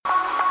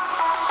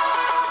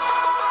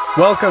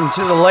Welcome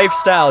to the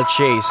Lifestyle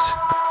Chase.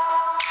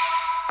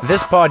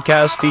 This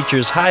podcast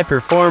features high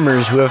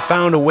performers who have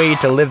found a way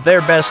to live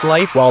their best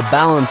life while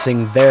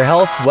balancing their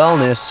health,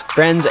 wellness,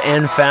 friends,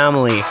 and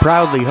family.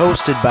 Proudly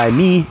hosted by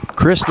me,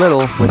 Chris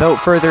Little. Without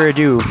further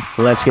ado,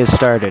 let's get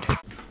started.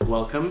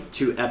 Welcome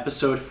to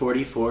episode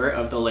 44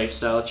 of the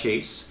Lifestyle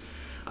Chase.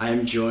 I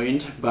am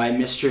joined by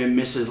Mr. and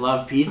Mrs.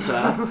 Love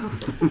Pizza,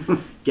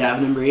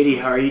 Gavin and Braede.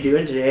 How are you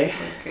doing today?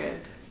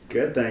 Good.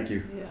 Good, thank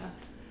you. Yeah.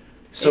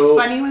 So,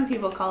 it's funny when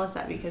people call us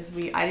that because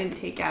I didn't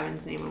take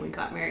Gavin's name when we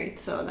got married,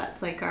 so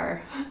that's like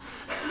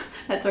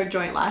that's our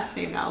joint last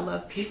name now,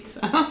 Love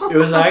Pizza. it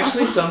was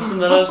actually something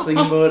that I was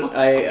thinking about.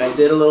 I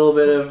did a little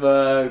bit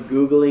of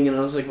Googling and I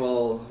was like,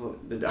 well,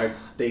 are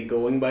they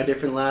going by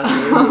different last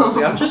names? And I was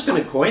like, I'm just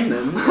going to coin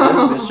them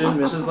as Mr.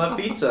 and Mrs. Love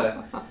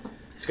Pizza.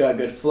 It's got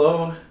good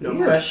flow, no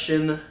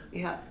question.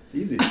 Yeah. It's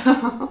easy.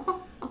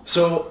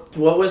 So,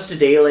 what was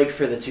today like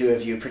for the two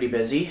of you? Pretty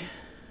busy?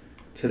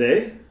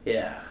 Today?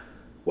 Yeah.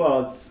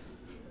 Well,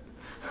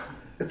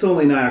 it's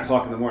only 9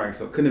 o'clock in the morning,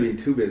 so it couldn't have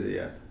been too busy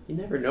yet. You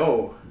never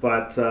know.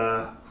 But,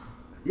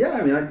 yeah,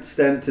 I mean,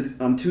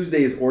 on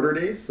Tuesday is order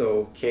day,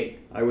 so Okay.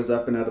 I was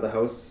up and out of the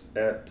house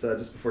at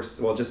just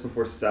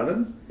before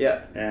 7.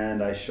 Yeah.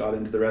 And I shot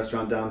into the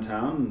restaurant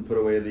downtown and put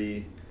away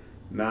the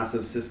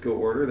massive Cisco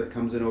order that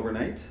comes in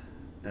overnight.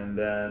 And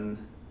then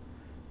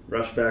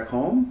rushed back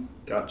home,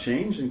 got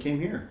changed, and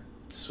came here.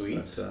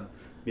 Sweet. But,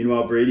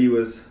 meanwhile, Braede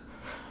was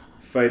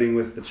fighting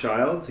with the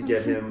child to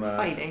get him...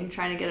 trying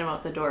to get him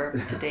out the door to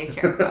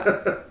daycare.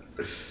 But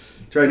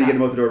trying to get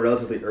him out the door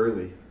relatively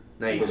early.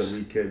 Nice. So that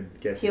we could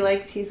get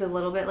him. he's a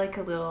little bit like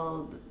a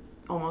little,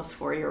 almost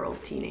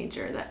 4-year-old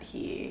teenager that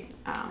he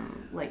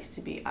likes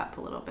to be up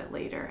a little bit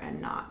later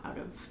and not out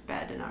of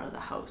bed and out of the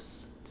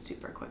house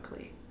super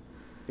quickly.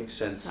 Makes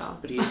sense. So.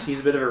 But he's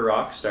a bit of a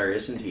rock star,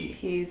 isn't he?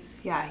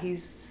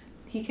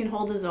 He can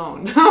hold his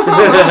own.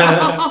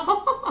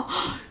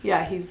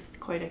 Yeah, he's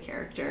quite a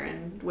character,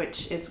 and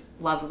which is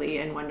lovely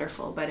and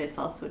wonderful, but it's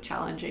also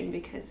challenging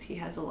because he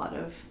has a lot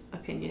of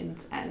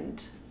opinions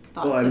and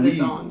thoughts of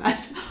his own.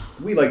 That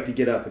we like to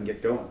get up and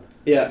get going.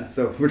 Yeah. And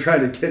so we're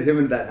trying to get him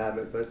into that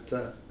habit, but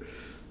a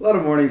lot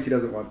of mornings he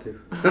doesn't want to.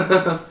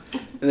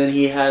 And then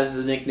he has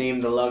the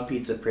nickname the Love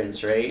Pizza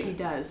Prince, right? he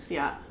does,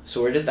 yeah.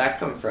 So where did that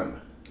come from?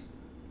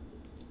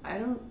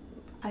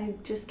 I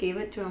just gave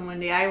it to him one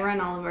day. I run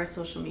all of our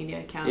social media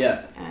accounts,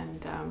 Yeah.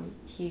 and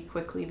he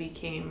quickly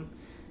became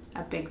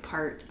a big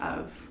part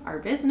of our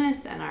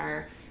business and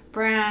our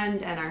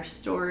brand and our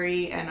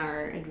story and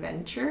our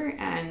adventure.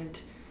 And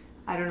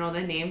I don't know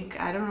the name.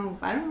 I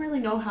don't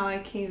really know how I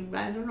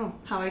don't know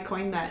how I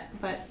coined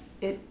that, but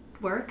it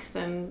works,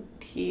 and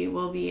he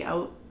will be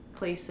out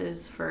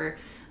places for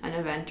an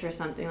event or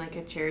something like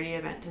a charity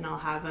event, and I'll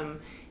have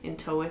him in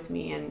tow with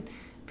me, and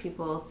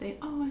people will say,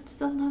 "Oh, it's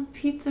the Love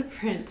Pizza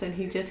Prince," and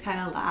he just kind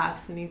of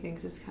laughs and he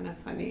thinks it's kind of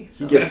funny.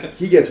 So.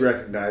 He gets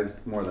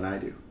recognized more than I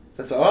do.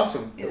 That's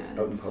awesome. Yeah,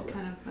 out in it's public.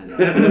 kind of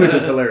funny. Which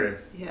is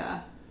hilarious.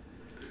 Yeah.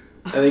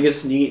 I think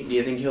it's neat. Do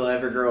you think he'll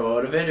ever grow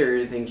out of it, or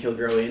do you think he'll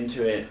grow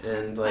into it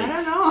and like? I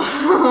don't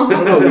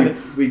know. No,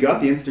 we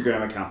got the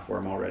Instagram account for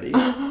him already,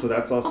 so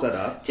that's all set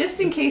up. Just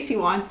in case he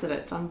wants it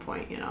at some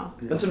point, you know.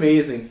 That's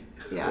amazing.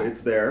 Yeah. So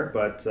it's there,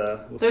 but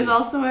we'll There's see.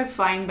 also a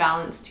fine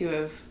balance too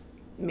of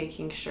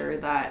making sure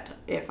that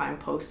if I'm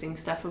posting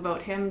stuff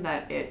about him,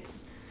 that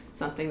it's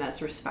something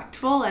that's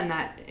respectful, and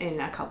that in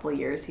a couple of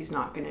years he's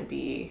not going to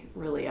be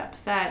really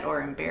upset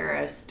or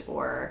embarrassed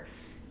or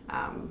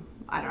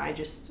I don't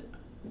know.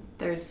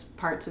 There's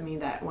parts of me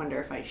that wonder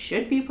if I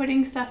should be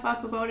putting stuff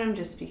up about him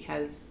just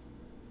because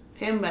of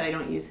him, but I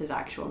don't use his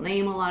actual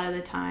name a lot of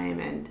the time.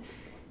 And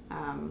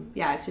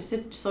it's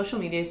just social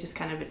media is just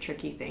kind of a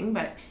tricky thing,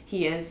 but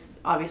he is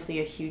obviously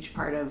a huge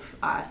part of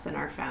us and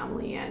our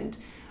family and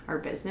our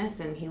business,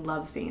 and he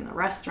loves being in the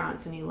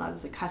restaurants, and he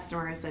loves the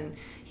customers, and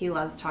he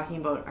loves talking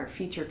about our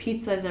feature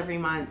pizzas every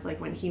month,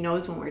 like when he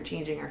knows when we're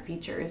changing our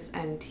features,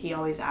 and he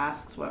always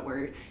asks what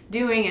we're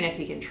doing and if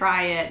he can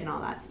try it and all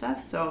that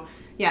stuff. So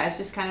yeah, it's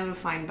just kind of a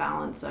fine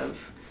balance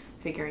of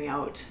figuring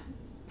out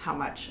how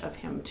much of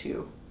him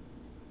to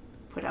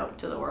put out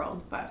to the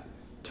world. But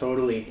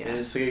Totally. Yeah. And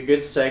it's like a good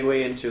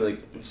segue into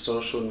like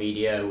social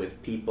media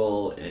with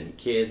people and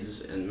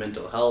kids and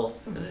mental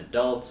health and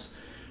adults.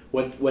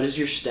 What is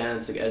your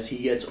stance like as he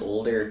gets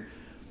older?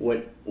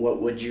 What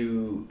would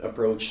you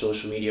approach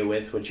social media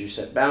with? Would you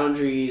set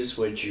boundaries?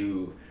 Would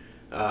you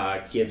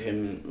give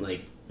him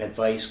like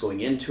advice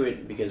going into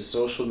it? Because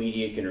social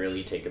media can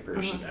really take a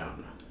person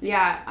down.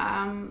 yeah,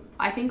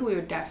 I think we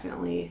would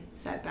definitely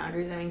set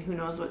boundaries. I mean, who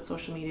knows what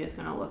social media is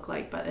going to look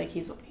like, but like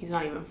he's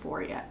not even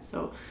 4 yet,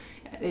 so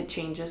it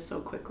changes so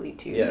quickly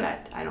too. Yeah.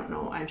 That I don't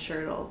know. I'm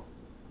sure it'll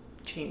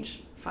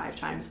change 5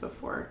 times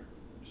before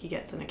he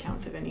gets an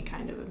account of any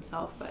kind of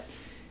himself. But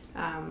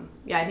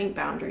I think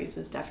boundaries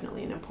is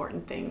definitely an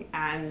important thing,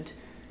 and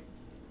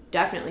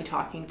definitely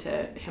talking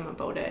to him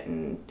about it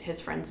and his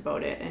friends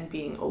about it and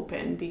being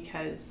open,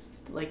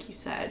 because like you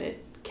said,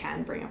 it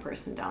can bring a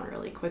person down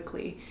really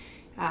quickly.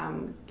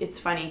 It's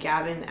funny,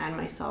 Gavin and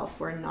myself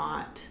were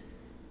not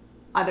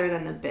other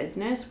than the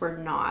business, we're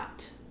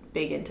not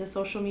big into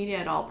social media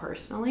at all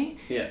personally.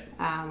 Yeah.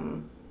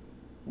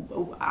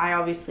 I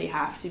obviously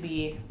have to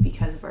be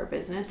because of our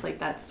business. Like,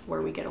 that's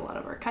where we get a lot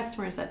of our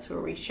customers. That's where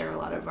we share a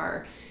lot of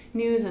our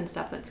news and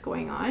stuff that's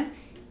going on.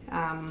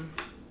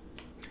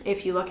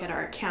 If you look at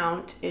our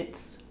account,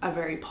 it's a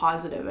very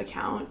positive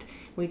account.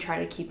 We try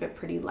to keep it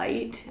pretty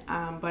light.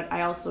 But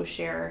I also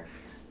share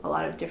a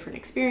lot of different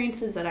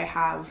experiences that I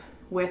have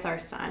with our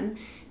son,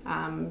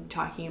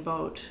 talking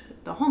about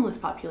the homeless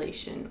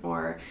population,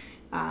 or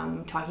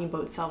talking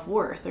about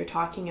self-worth, or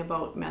talking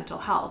about mental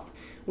health.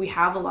 We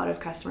have a lot of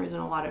customers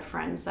and a lot of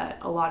friends that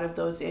a lot of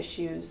those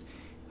issues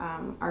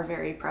are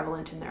very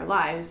prevalent in their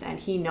lives, and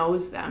he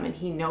knows them, and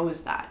he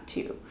knows that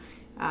too.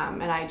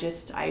 And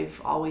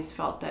I've always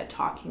felt that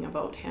talking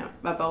about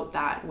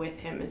that with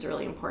him is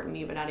really important,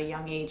 even at a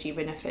young age,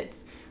 even if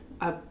it's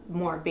a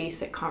more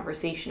basic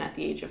conversation at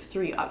the age of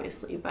 3,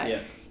 obviously.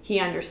 But he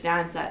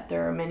understands that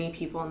there are many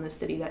people in the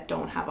city that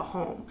don't have a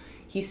home.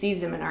 He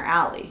sees them in our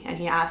alley, and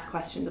he asks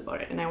questions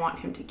about it, and I want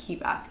him to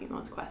keep asking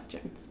those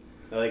questions.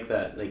 I like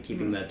that, like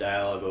keeping that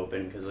dialogue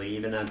open, because like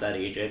even at that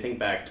age, I think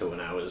back to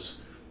when I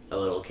was a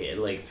little kid,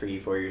 like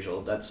 3-4 years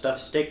old, that stuff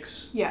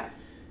sticks. Yeah.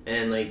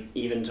 And like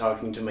even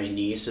talking to my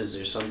nieces,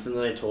 there's something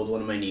that I told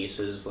one of my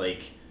nieces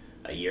like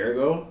a year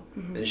ago,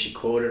 and she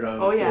quoted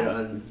on it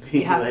on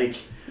me, like,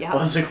 I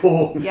was like,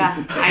 oh,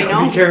 yeah, I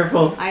know. Be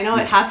careful. I know,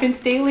 it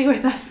happens daily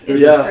with us.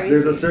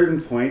 There's a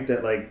certain point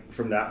that like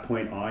from that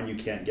point on you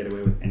can't get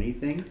away with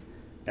anything,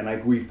 and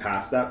like we've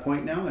passed that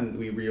point now, and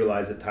we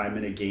realize it time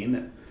and again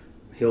that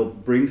he'll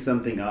bring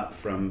something up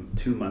from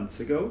 2 months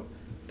ago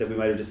that we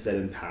might have just said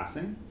in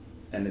passing,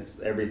 and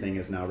everything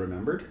is now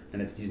remembered,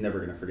 and he's never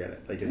going to forget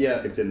it. Like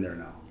it's in there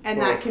now.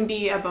 And that can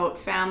be about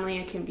family,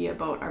 it can be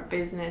about our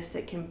business,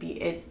 it can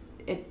be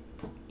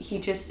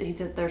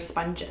they're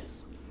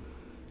sponges.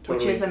 Totally.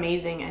 Which is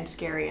amazing and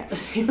scary at the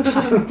same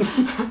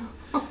time.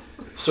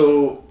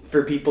 So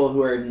for people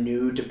who are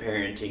new to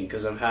parenting,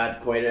 because I've had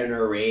quite an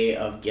array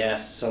of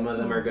guests, some of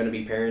them are going to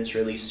be parents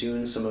really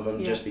soon, some of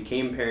them just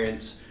became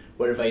parents.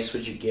 What advice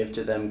would you give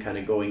to them kind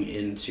of going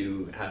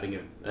into having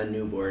a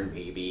newborn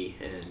baby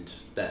and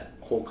that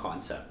whole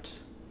concept?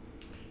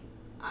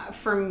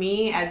 For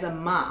me as a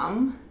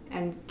mom,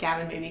 and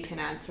Gavin maybe can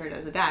answer it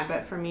as a dad,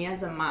 but for me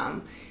as a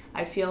mom,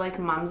 I feel like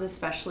moms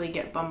especially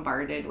get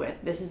bombarded with,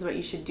 this is what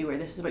you should do, or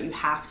this is what you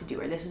have to do,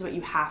 or this is what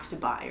you have to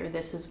buy, or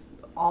this is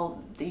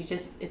all,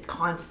 it's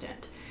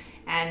constant.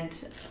 And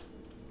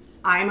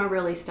I'm a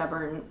really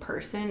stubborn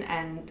person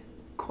and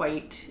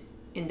quite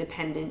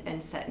independent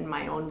and set in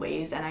my own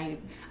ways, and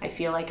I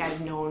feel like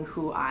I've known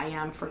who I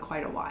am for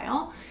quite a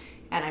while,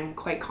 and I'm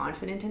quite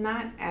confident in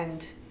that.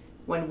 And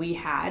when we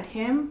had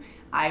him,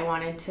 I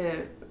wanted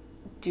to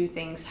do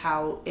things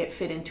how it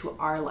fit into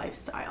our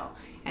lifestyle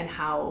and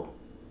how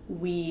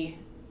we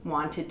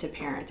wanted to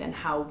parent and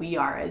how we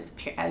are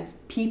as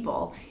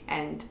people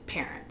and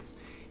parents.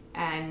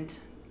 And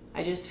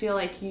I just feel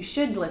like you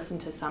should listen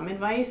to some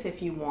advice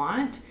if you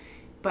want,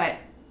 but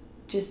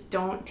just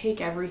don't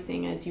take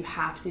everything as you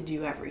have to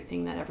do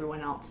everything that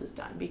everyone else has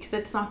done, because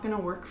it's not going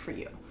to work for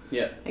you.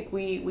 Yeah. Like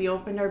we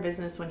opened our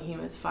business when he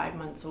was 5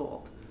 months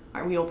old.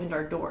 Or we opened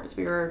our doors.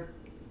 We were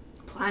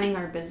planning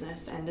our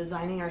business and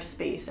designing our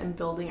space and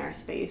building our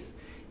space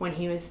when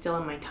he was still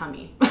in my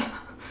tummy.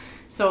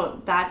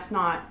 So that's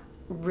not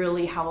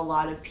really how a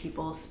lot of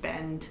people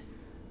spend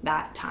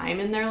that time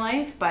in their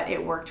life, but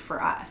it worked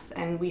for us.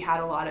 And we had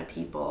a lot of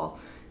people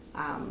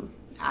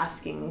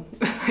asking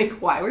like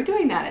why we're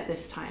doing that at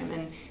this time,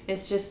 and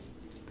it's just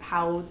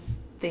how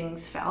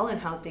things fell and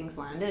how things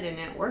landed, and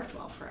it worked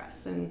well for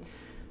us. And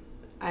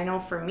I know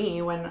for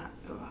me, when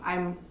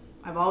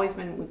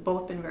we've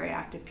both been very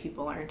active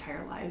people our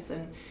entire lives,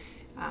 and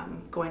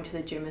going to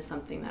the gym is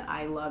something that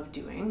I love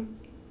doing.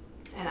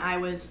 And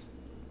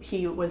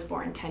he was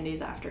born 10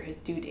 days after his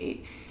due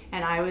date,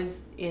 and I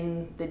was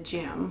in the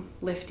gym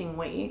lifting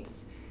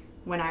weights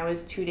when I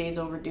was 2 days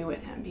overdue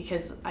with him,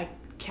 because I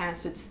can't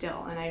sit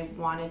still and I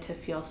wanted to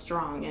feel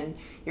strong, and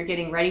you're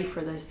getting ready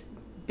for this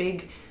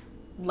big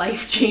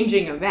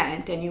life-changing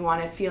event and you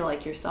want to feel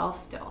like yourself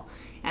still.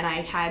 And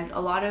I had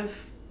a lot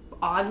of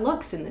odd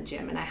looks in the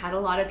gym, and I had a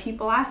lot of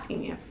people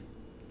asking me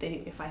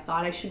if I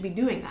thought I should be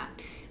doing that.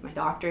 My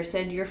doctor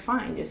said, you're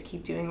fine, just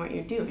keep doing what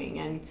you're doing.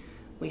 And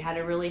we had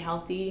a really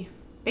healthy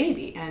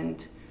baby,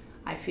 and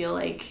I feel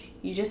like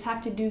you just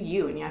have to do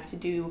you, and you have to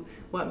do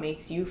what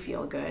makes you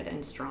feel good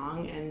and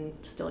strong and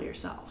still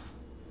yourself.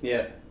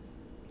 Yeah.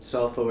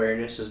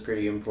 Self-awareness is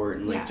pretty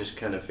important, like just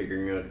kind of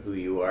figuring out who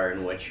you are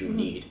and what you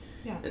need,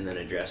 and then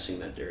addressing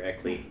that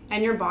directly.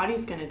 And your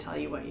body's going to tell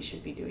you what you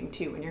should be doing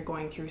too when you're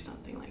going through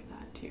something like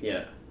that too.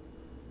 Yeah.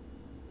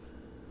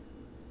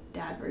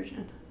 Dad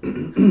version.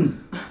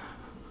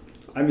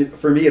 I mean,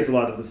 for me, it's a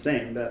lot of the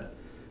same, that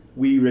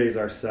we raise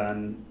our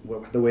son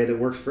the way that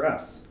works for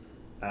us.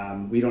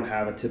 We don't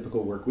have a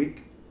typical work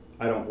week.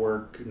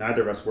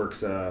 Neither of us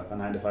works a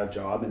 9-to-5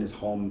 job and is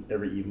home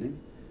every evening.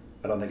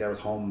 I don't think I was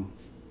home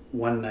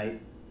one night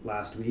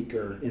last week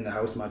or in the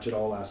house much at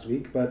all last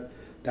week, but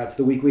that's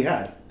the week we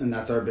had, and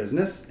that's our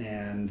business.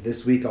 And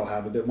this week I'll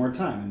have a bit more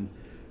time, and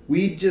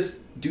we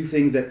just do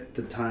things at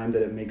the time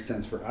that it makes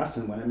sense for us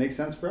and when it makes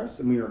sense for us,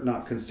 and we are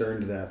not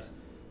concerned that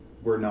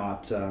we're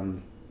not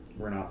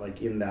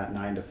like in that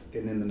 9 to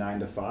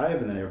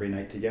 5, and then every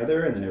night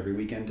together, and then every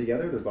weekend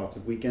together. There's lots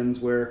of weekends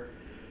where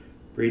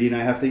Braede and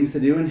I have things to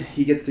do, and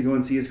he gets to go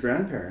and see his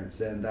grandparents,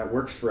 and that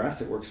works for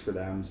us. It works for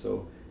them.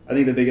 So I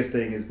think the biggest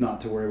thing is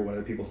not to worry about what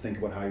other people think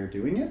about how you're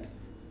doing it.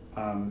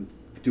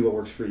 Do what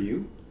works for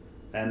you,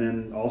 and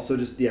then also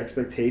just the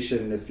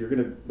expectation. If you're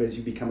gonna, as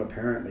you become a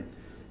parent, like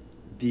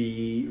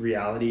the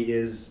reality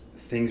is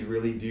things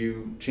really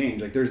do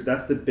change. Like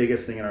that's the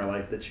biggest thing in our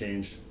life that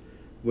changed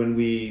when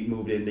we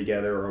moved in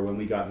together or when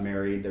we got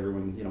married.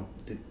 Everyone,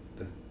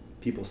 the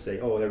people say,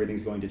 oh,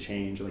 everything's going to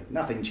change. Like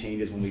nothing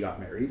changes when we got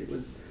married. It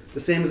was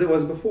the same as it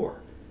was before.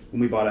 When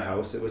we bought a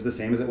house, it was the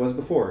same as it was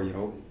before,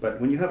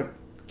 But when you have a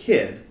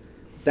kid,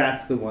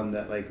 that's the one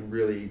that like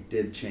really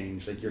did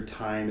change. Like your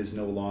time is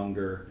no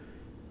longer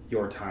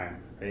your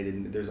time, right?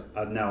 And there's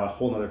now a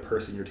whole other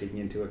person you're taking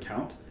into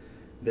account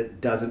that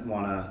doesn't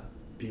want to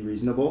be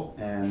reasonable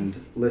and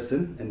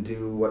listen and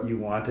do what you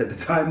want at the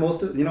time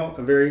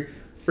very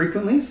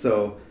frequently.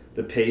 So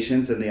the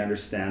patience and the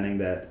understanding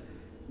that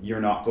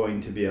you're not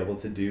going to be able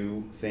to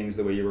do things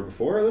the way you were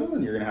before a little,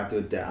 and you're going to have to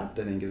adapt,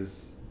 I think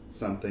is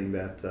something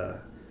that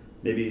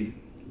maybe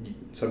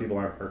some people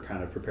are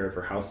kind of prepared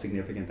for how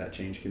significant that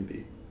change can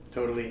be.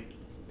 Totally.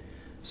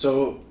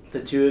 So the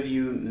two of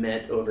you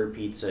met over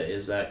pizza,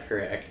 is that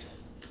correct?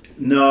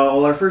 No,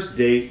 well, our first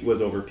date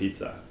was over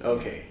pizza.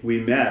 Okay. We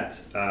met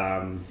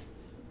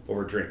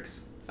over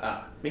drinks.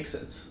 Ah, makes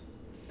sense.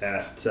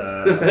 At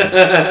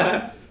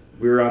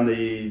we were on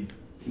the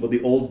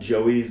old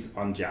Joey's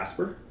on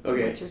Jasper.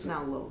 Okay. Which is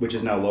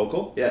now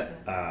local. Yeah.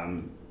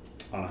 On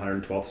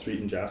 112th Street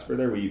in Jasper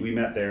there. We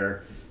met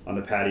there on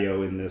the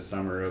patio in the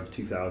summer of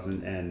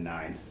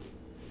 2009.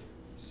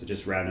 So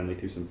just randomly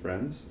through some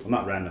friends. Well,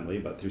 not randomly,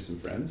 but through some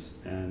friends.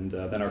 And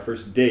then our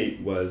first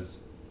date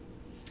was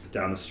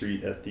down the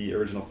street at the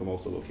original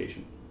Famoso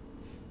location.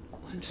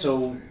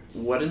 So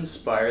what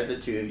inspired the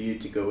two of you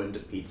to go into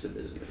pizza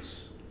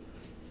business?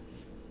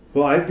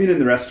 Well, I've been in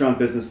the restaurant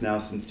business now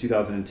since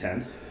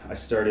 2010. I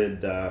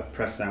started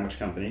Press Sandwich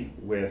Company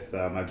with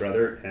my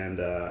brother and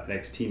an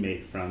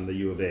ex-teammate from the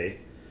U of A.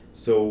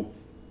 So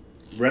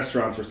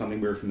restaurants were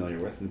something we were familiar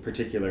with, and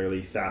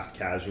particularly fast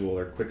casual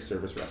or quick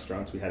service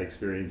restaurants. We had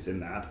experience in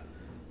that.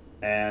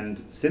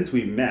 And since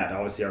we met,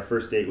 obviously our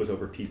first date was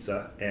over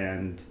pizza,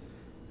 and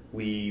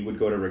we would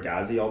go to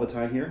Ragazzi all the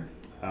time here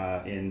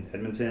in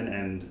Edmonton,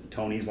 and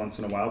Tony's once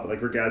in a while, but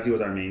like Ragazzi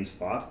was our main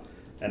spot,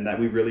 and that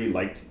we really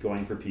liked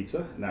going for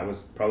pizza, and that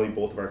was probably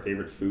both of our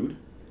favorite food.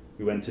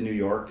 We went to New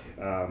York,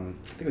 I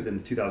think it was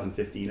in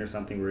 2015 or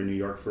something. We were in New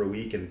York for a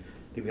week, and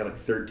I think we had like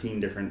 13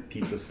 different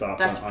pizza stops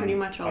That's pretty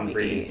much all on we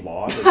Braede's ate.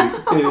 blog.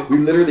 Like we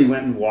literally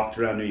went and walked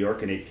around New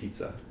York and ate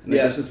pizza. And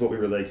Yeah. that's just what we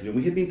really liked to do.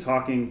 We had been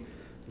talking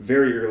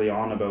very early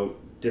on about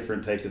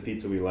different types of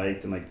pizza we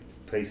liked and like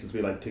places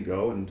we liked to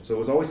go, and so it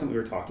was always something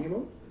we were talking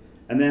about.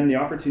 And then the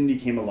opportunity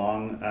came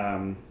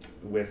along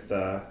with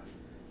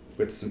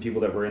some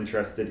people that were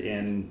interested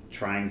in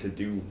trying to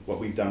do what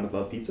we've done with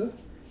Love Pizza,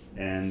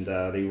 and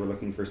they were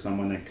looking for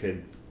someone that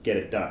could get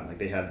it done. Like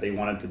they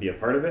wanted to be a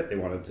part of it. They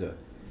wanted to,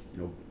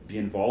 be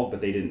involved,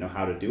 but they didn't know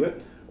how to do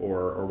it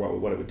or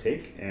what it would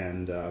take.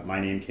 And my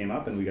name came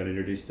up, and we got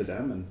introduced to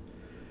them, and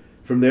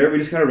from there we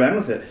just kind of ran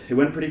with it. It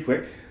went pretty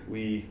quick.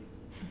 I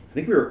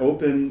think we were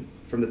open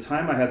from the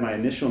time I had my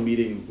initial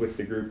meeting with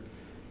the group,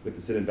 with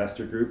the Sid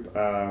Investor Group.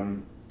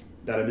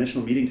 That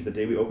initial meeting to the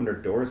day we opened our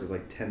doors was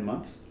like 10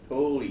 months.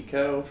 Holy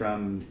cow.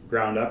 From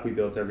ground up, we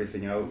built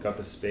everything out, got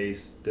the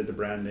space, did the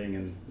branding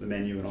and the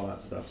menu and all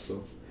that stuff.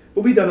 So,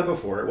 but we'd done it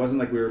before. It wasn't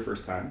like we were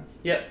first time.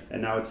 Yep.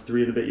 And now it's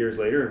 3 and a bit years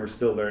later, and we're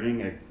still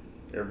learning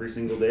every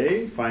single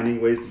day,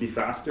 finding ways to be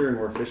faster and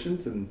more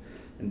efficient and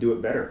do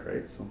it better,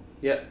 right? So.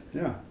 Yep.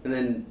 Yeah. And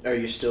then, are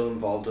you still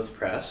involved with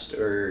Pressed,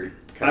 or?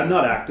 I'm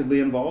not actively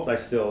involved. I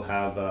still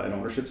have an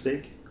ownership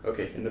stake.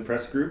 Okay. In the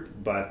press group,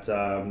 but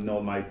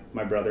no,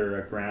 my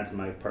brother Grant and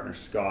my partner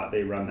Scott,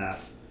 they run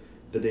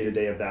the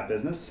day-to-day of that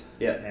business.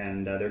 Yeah.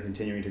 And they're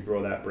continuing to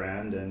grow that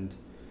brand and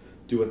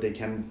do what they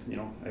can.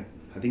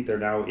 I think they're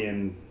now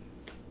in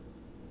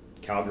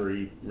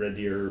Calgary, Red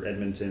Deer,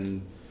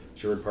 Edmonton,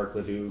 Sherwood Park,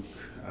 Leduc,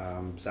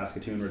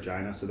 Saskatoon,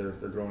 Regina. So they're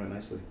growing it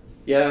nicely.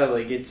 Yeah,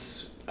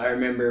 I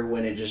remember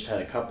when it just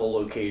had a couple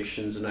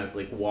locations, and I've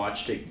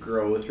watched it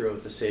grow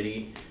throughout the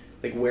city.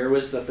 Where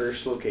was the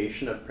first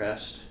location of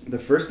Pressed? The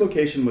first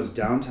location was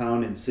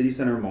downtown in City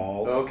Center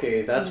Mall.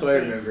 Okay, that's why I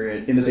remember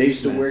it. In the basement. I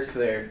used to work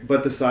there.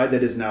 But the side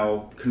that is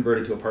now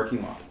converted to a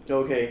parking lot.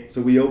 Okay.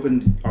 So we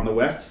opened on the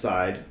west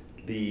side,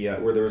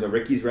 where there was a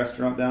Ricky's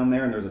restaurant down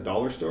there and there was a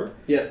dollar store.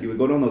 Yeah. You would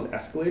go down those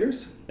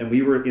escalators, and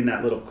we were in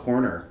that little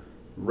corner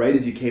right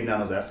as you came down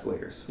those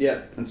escalators.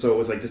 Yeah. And so it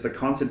was just a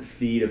constant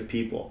feed of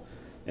people.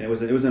 And it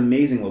was an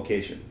amazing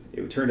location.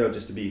 It turned out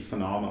just to be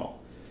phenomenal.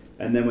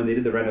 And then when they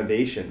did the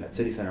renovation at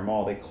City Center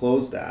Mall, they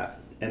closed that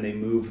and they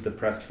moved the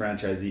Pressed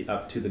franchisee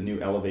up to the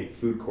new Elevate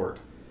food court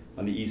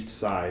on the east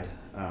side,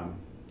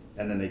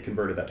 and then they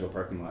converted that to a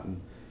parking lot,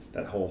 and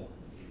that whole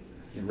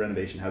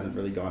renovation hasn't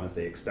really gone as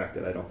they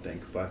expected, I don't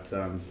think. But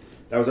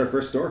that was our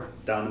first store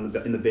down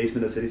in the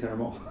basement of City Center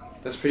Mall.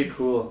 That's pretty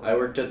cool. I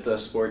worked at the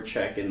Sport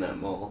Check in that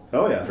mall.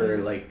 Oh yeah. For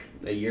like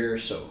a year or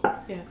so.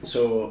 Yeah.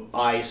 So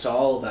I saw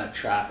all that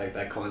traffic,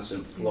 that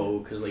constant flow,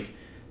 because like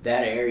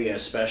that area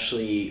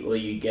especially, well,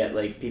 you get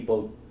like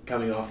people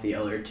coming off the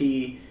LRT,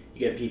 you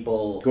get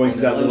people going on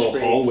through their that lunch little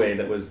break. hallway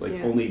that was like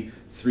only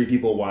 3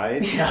 people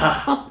wide.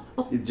 Yeah.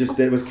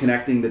 It was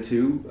connecting the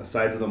two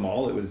sides of the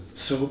mall. It was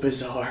So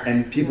bizarre.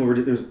 and people were,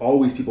 there was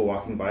always people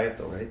walking by it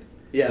though, right?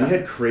 Yeah. We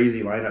had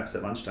crazy lineups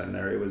at lunchtime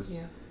there. It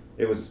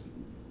was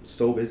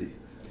so busy.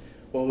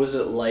 What was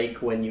it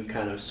like when you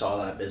kind of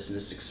saw that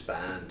business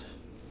expand?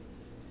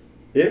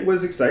 It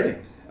was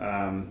exciting.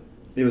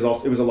 It was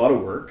a lot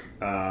of work,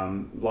 a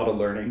lot of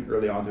learning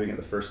early on doing it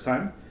the first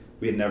time.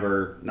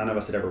 None of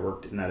us had ever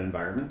worked in that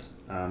environment.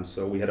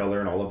 So we had to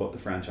learn all about the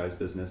franchise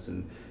business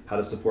and how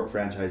to support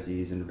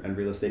franchisees and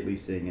real estate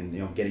leasing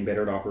and getting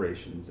better at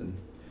operations. And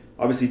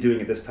obviously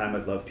doing it this time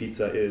with Love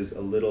Pizza is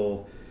a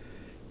little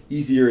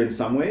easier in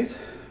some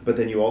ways, but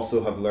then you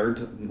also have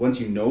learned,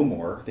 once you know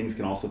more, things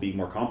can also be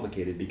more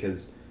complicated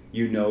because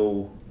you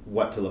know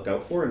what to look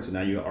out for, and so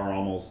now you are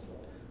almost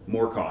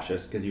more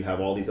cautious because you have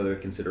all these other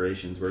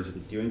considerations, whereas if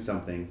you're doing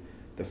something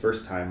the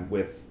first time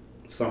with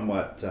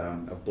somewhat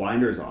of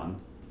blinders on,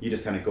 you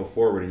just kind of go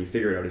forward and you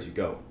figure it out as you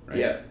go, right?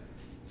 Yeah.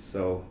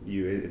 So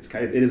it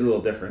is a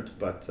little different,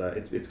 but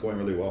it's going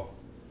really well.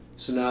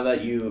 So now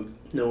that you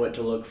know what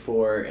to look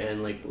for,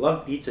 and like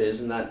Love Pizza,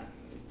 isn't that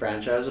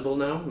franchisable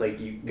now? Like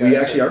you guys we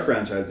actually are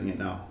franchising it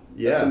now.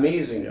 Yeah. That's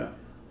amazing. Yeah.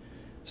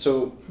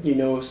 So,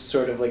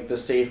 sort of like the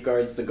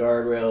safeguards, the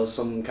guardrails,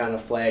 some kind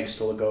of flags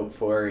to look out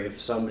for if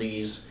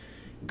somebody's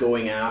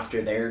going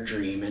after their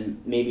dream,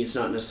 and maybe it's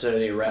not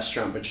necessarily a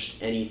restaurant, but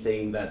just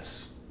anything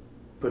that's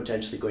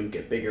potentially going to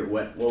get bigger.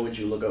 What would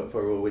you look out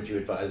for? What would you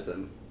advise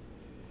them?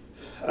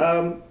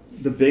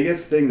 The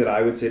biggest thing that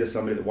I would say to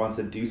somebody that wants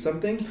to do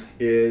something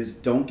is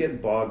don't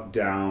get bogged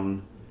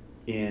down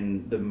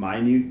in the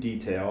minute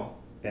detail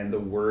and the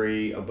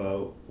worry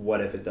about what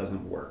if it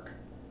doesn't work.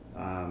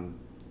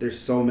 There's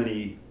so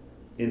many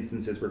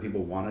instances where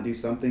people want to do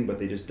something, but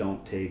they just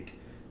don't take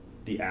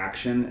the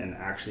action and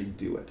actually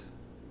do it.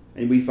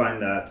 And we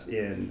find that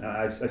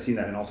I've seen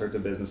that in all sorts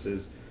of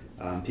businesses,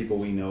 people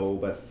we know,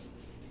 but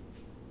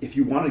if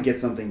you want to get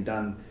something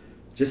done,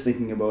 just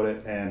thinking about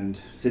it and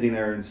sitting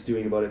there and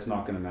stewing about it's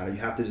not going to matter. You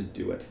have to just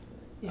do it.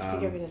 You have to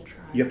give it a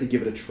try. You have to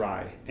give it a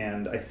try.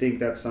 And I think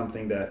that's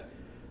something that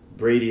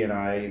Braede and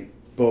I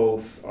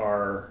both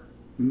are,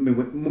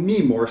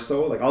 me more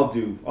so, like I'll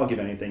give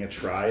anything a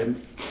try,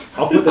 and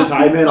I'll put the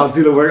time in, I'll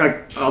do the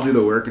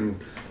work, and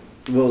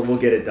we'll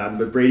get it done.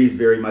 But Brady's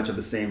very much of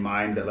the same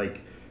mind that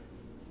like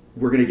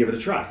we're going to give it a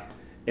try,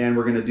 and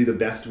we're going to do the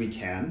best we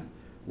can.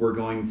 We're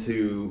going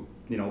to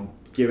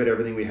give it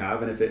everything we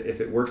have, and if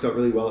it works out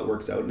really well, it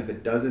works out, and if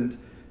it doesn't,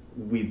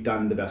 we've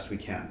done the best we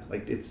can.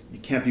 Like you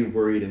can't be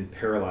worried and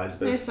paralyzed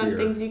by There's fear. some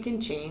things you can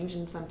change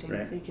and some things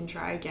Right. you can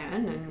try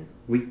again, and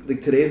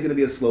Today is going to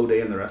be a slow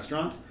day in the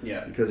restaurant.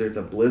 Yeah. Because there's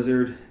a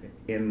blizzard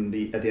at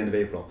the end of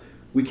April.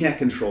 We can't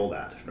control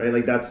that, right?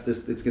 Like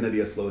it's going to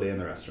be a slow day in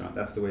the restaurant.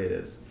 That's the way it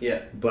is.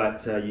 Yeah.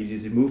 But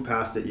you move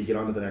past it, you get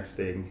on to the next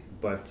thing.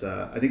 But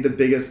I think the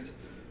biggest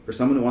for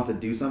someone who wants to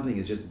do something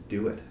is just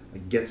do it.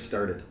 Like get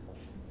started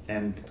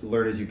and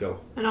learn as you go.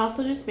 and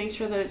also just make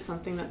sure that it's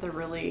something that they're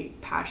really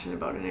passionate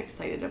about and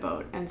excited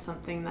about, and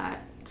something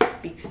that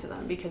speaks to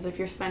them. Because if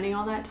you're spending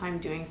all that time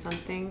doing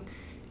something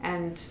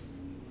and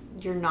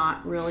you're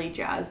not really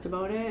jazzed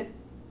about it,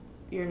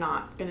 you're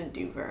not going to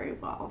do very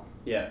well.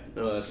 Yeah.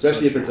 No, that's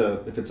Especially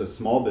so if it's a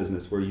small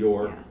business where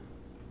you're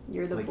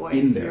You're the like, voice,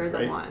 in there, you're the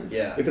right? one.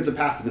 Yeah. If it's a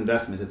passive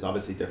investment, it's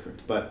obviously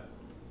different. But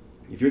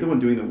if you're the one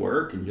doing the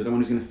work and you're the one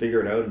who's going to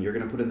figure it out and you're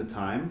going to put in the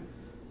time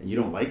and you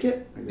don't like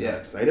it, and you're not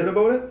excited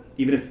about it,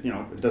 even if if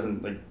it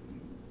doesn't, like,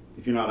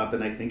 if you're not up at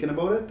night thinking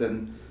about it,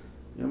 then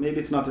maybe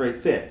it's not the right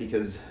fit.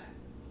 Because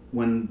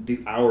when the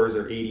hours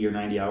are 80 or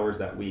 90 hours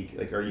that week,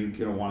 like, are you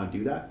going to want to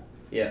do that?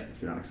 Yeah.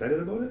 If you're not excited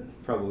about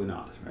it, probably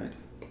not, right?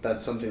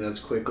 That's something that's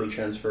quickly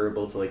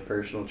transferable to like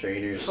personal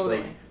trainers. Totally.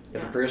 Like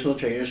if a personal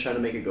trainer is trying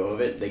to make a go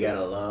of it, they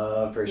gotta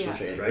love personal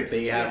training. Right. Like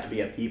they have to be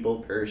a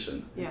people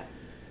person. Yeah.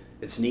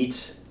 It's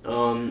neat.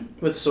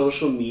 With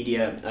social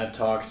media, I've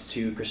talked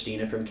to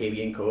Christina from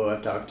KB & Co.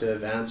 I've talked to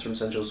Vance from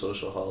Central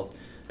Social Hall.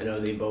 I know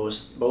they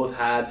both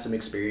had some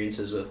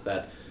experiences with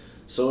that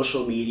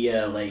social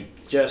media,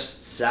 like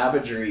just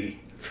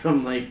savagery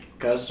from like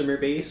customer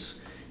base.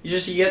 You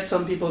get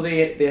some people,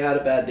 they had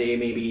a bad day,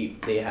 maybe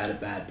they had a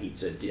bad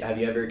pizza. Have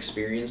you ever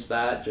experienced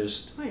that?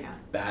 Just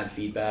bad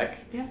feedback?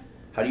 Yeah.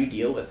 How do you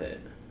deal with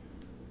it?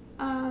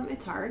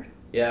 It's hard.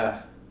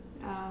 Yeah.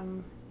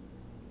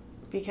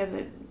 Because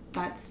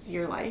that's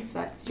your life,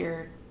 that's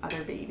your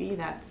other baby,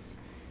 that's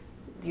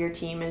your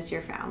team is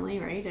your family,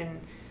 right?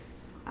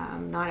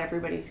 And not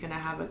everybody's gonna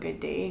have a good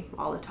day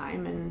all the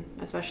time, and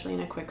especially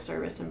in a quick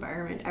service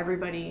environment,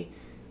 everybody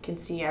can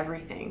see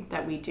everything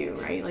that we do,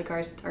 right? Like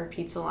our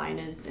pizza line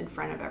is in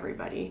front of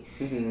everybody.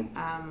 Mm-hmm.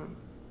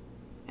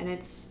 And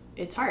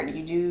it's hard.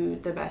 You do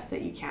the best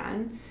that you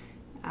can.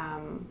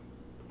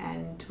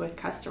 And with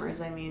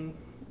customers, I mean,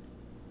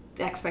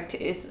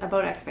 it's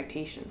about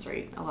expectations,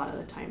 right? A lot of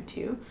the time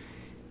too.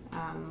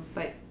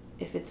 But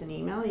if it's an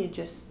email, you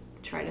just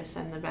try to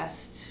send the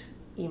best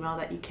email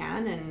that you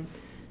can and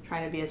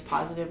try to be as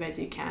positive as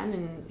you can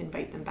and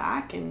invite them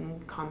back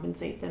and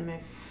compensate them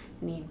if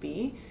need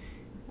be.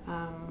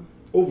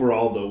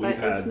 Overall, though,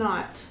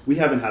 we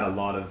haven't had a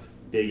lot of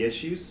big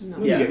issues. No.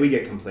 We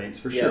get complaints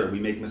for sure. Yeah. We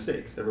make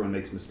mistakes. Everyone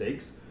makes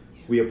mistakes.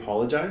 Yeah. We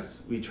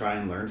apologize. We try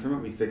and learn from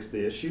it. We fix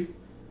the issue.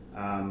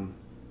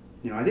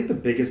 I think the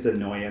biggest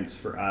annoyance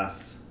for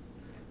us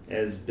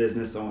as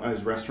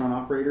as restaurant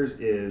operators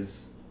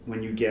is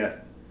when you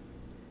get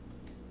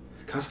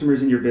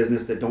customers in your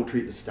business that don't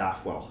treat the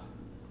staff well.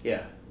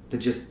 Yeah. That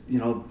just,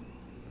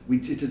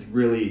 it just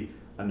really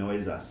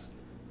annoys us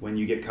when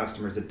you get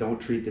customers that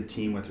don't treat the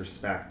team with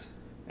respect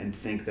and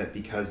think that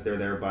because they're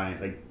there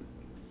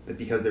that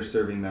because they're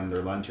serving them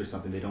their lunch or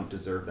something, they don't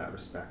deserve that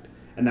respect.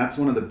 And that's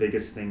one of the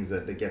biggest things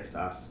that gets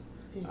to us.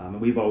 And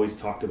we've always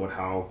talked about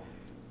how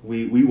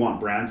we want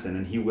Branson,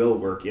 and he will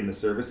work in the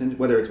service, and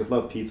whether it's with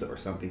Love Pizza or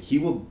something, he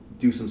will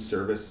do some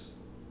service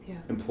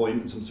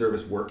employment, some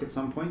service work at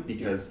some point,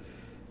 because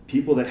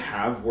people that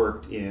have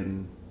worked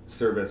in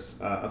service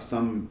of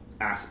some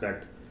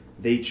aspect,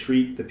 they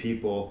treat the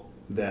people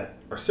that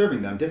are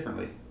serving them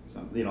differently.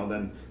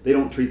 Then they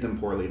don't treat them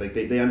poorly. Like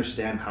they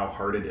understand how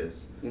hard it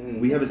is. Mm-hmm.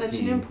 We have it's a such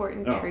team, an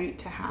important trait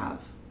to have.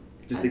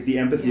 Just the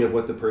empathy of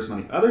what the person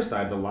on the other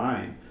side of the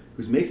line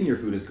who's making your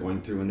food is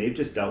going through, and they've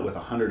just dealt with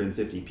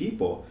 150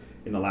 people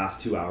in the last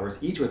 2 hours,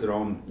 each with their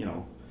own,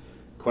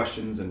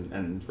 questions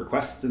and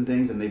requests and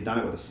things, and they've done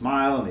it with a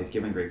smile, and they've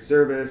given great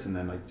service, and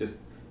then just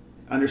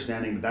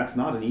understanding that that's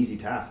not an easy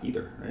task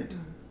either, right? Mm.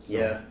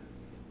 So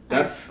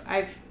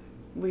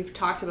we've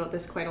talked about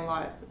this quite a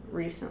lot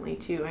recently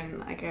too,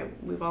 and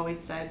we've always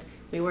said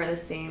we wear the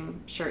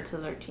same shirts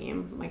as our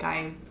team. Like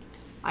I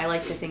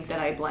like to think that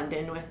I blend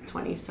in with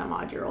 20 some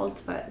odd year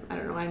olds, but I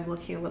don't know, I'm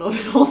looking a little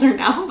bit older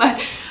now,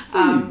 but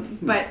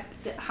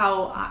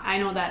how I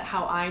know that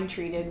how I'm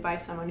treated by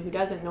someone who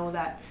doesn't know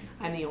that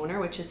I'm the owner,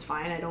 which is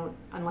fine. I don't,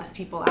 unless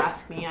people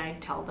ask me, I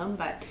tell them,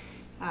 but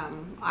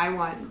I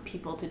want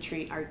people to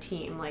treat our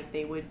team like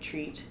they would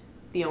treat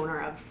the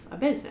owner of a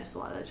business a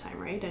lot of the time,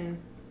 right? And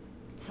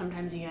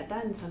sometimes you get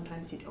that and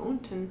sometimes you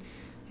don't. And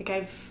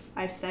like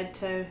I've said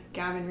to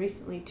Gavin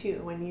recently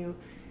too,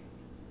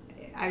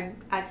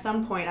 at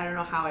some point, I don't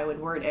know how I would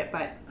word it,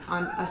 but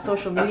on a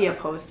social media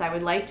post, I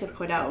would like to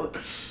put out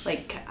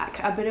like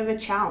a bit of a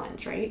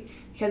challenge, right?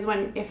 Because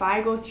if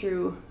I go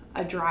through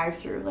a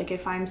drive-through, like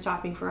if I'm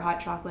stopping for a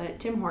hot chocolate at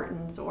Tim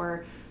Hortons,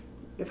 or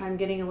if I'm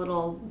getting a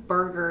little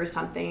burger or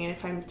something, and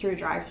if I'm through a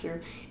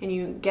drive-through and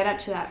you get up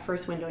to that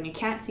first window and you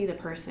can't see the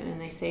person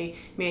and they say,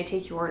 "May I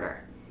take your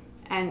order?"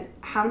 And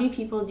how many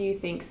people do you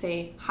think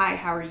say, "Hi,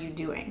 how are you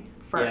doing?"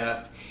 first?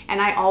 Yeah.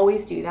 And I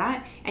always do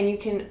that, and you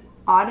can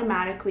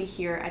automatically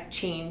hear a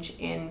change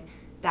in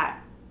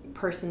that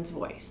person's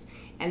voice,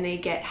 and they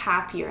get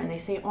happier and they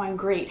say, "Oh, I'm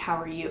great, how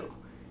are you?"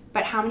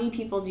 But how many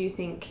people do you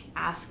think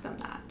ask them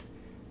that?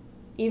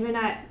 Even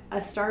at a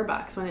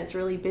Starbucks when it's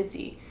really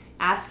busy,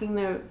 asking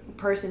the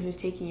person who's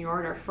taking your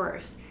order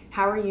first,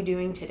 "How are you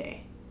doing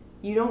today?"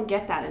 You don't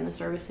get that in the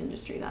service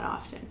industry that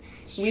often.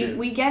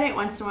 We get it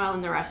once in a while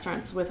in the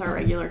restaurants with our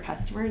regular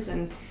customers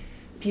and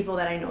people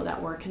that I know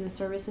that work in the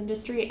service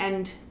industry,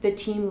 and the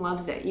team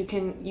loves it. You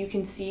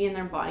can see in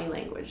their body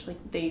language,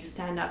 like they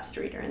stand up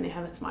straighter and they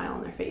have a smile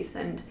on their face,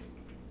 and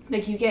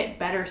like you get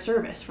better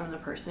service from the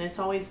person. It's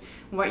always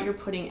what you're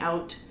putting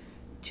out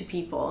to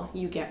people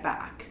you get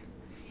back.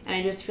 And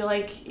I just feel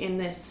like in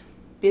this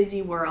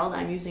busy world,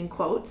 I'm using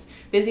quotes,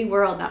 busy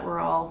world that we're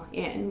all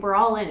in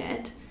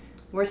it,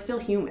 we're still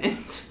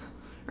humans,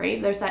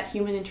 right? There's that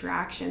human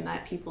interaction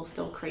that people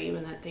still crave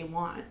and that they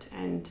want,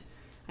 and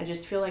I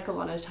just feel like a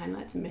lot of the time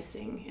that's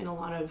missing in a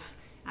lot of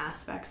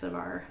aspects of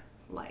our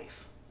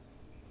life.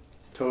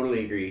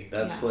 Totally agree.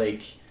 That's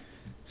like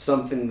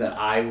something that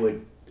I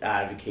would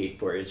advocate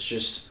for. It's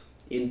just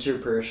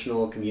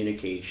interpersonal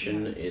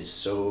communication is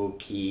so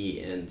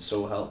key and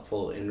so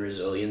helpful in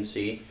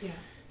resiliency. Yeah.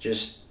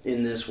 Just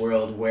in this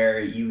world where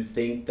you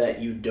think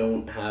that you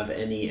don't have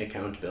any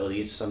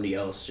accountability to somebody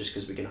else just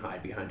because we can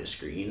hide behind a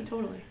screen.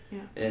 Totally, yeah.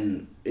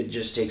 And it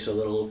just takes a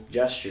little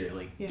gesture,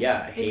 like, hey,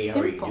 it's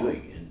how simple. are you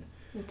doing? And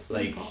it's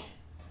like, simple.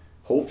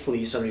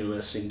 Hopefully somebody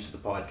listening to the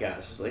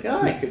podcast is like,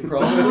 I could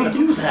probably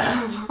do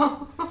that.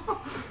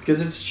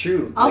 Because it's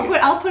true.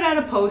 I'll put out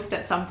a post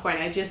at some point.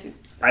 I have to do it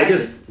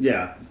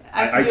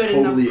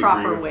in the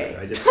proper way.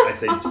 I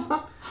say just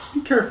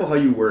be careful how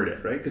you word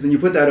it, right? Because when you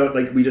put that out,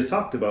 like we just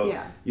talked about,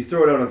 you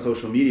throw it out on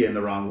social media in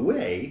the wrong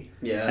way,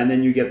 and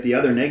then you get the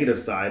other negative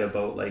side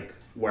about like,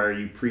 why are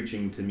you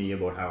preaching to me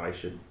about how I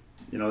should,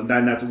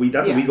 then that's what we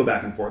go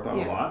back and forth on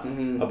a lot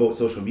about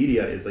social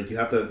media is like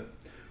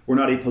we're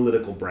not a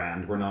political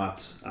brand. We're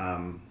not,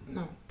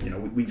 No. you know,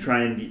 we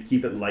try and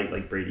keep it light,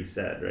 like Braede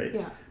said, right?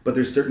 Yeah. But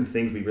there's certain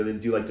things we really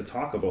do like to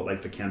talk about,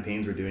 like the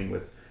campaigns we're doing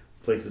with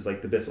places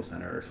like the Bissell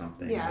Center or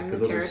something. Yeah, like, and 'cause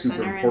the those are Terrace super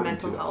Center and important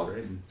mental to us, health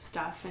right?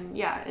 stuff, and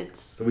yeah, it's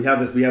So we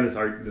have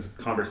this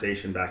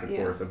conversation back and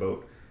Yeah. forth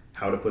about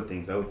how to put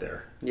things out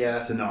there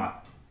Yeah. to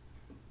not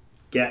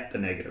get the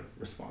negative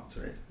response,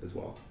 right, as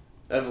well.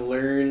 I've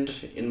learned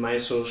in my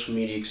social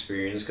media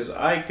experience, because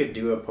I could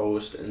do a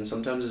post and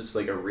sometimes it's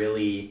like a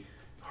really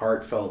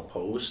heartfelt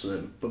post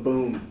and then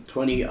boom,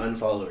 20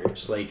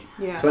 unfollowers, like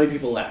yeah, 20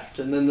 people left,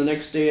 and then the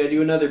next day I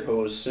do another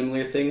post,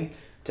 similar thing,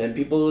 10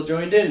 people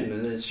joined in,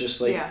 and it's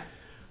just like yeah,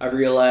 I've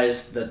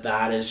realized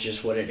that is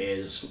just what it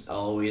is. I'll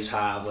always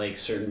have like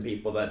certain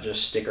people that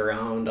just stick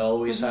around. I'll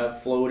always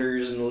have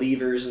floaters and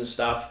leavers and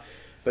stuff.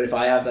 But if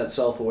I have that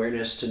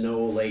self-awareness to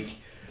know like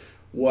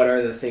what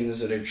are the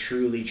things that are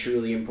truly,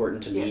 truly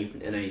important to me,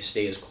 and I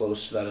stay as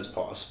close to that as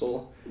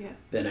possible,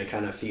 then I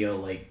kind of feel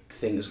like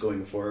things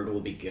going forward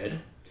will be good.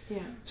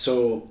 yeah,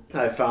 So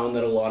I found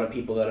that a lot of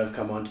people that have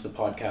come onto the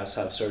podcast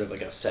have sort of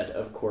like a set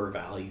of core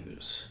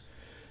values.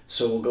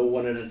 So we'll go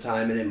one at a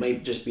time, and it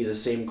might just be the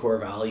same core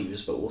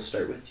values, but we'll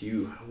start with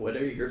you. What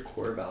are your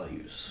core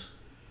values?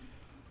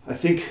 I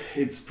think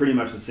it's pretty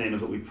much the same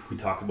as what we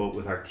talk about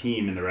with our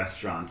team in the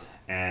restaurant,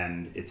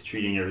 and it's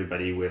treating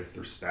everybody with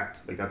respect.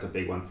 Like that's a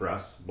big one for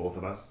us, both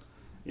of us.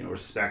 You know,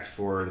 respect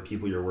for the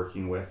people you're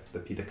working with,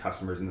 the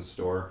customers in the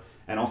store,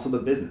 and also the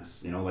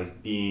business. You know,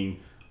 like being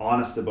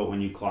honest about when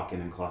you clock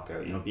in and clock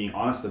out. You know, being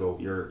honest about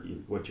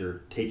what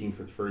you're taking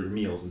for your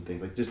meals and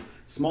things like just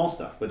small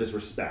stuff, but just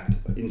respect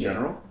in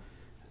general.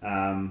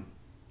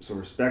 So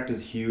respect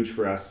is huge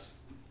for us.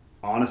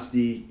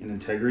 Honesty and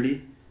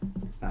integrity.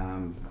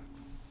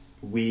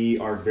 We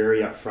are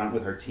very upfront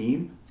with our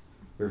team.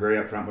 We're very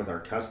upfront with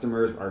our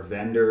customers, our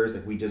vendors.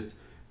 Like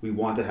we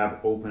want to have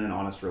open and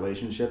honest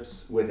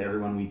relationships with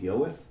everyone we deal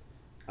with.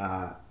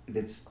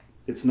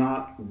 It's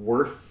not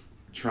worth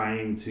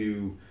trying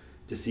to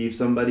deceive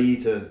somebody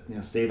to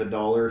save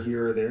 $1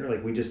 here or there.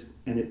 Like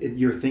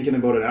you're thinking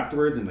about it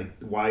afterwards, and like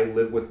why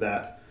live with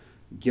that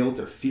guilt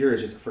or fear?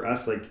 Is just for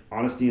us, like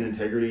honesty and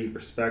integrity,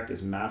 respect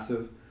is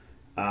massive,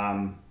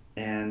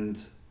 and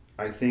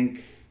I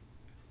think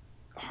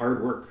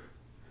hard work,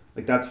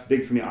 like that's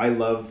big for me. I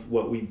love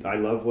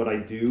what I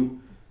do.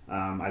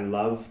 I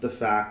love the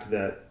fact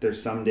that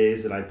there's some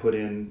days that I put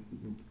in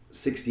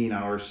 16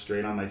 hours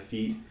straight on my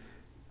feet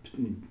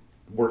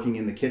working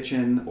in the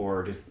kitchen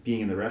or just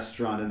being in the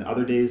restaurant, and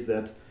other days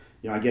that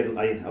I get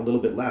a little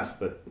bit less,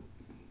 but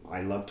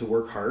I love to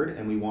work hard,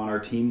 and we want our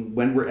team,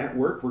 when we're at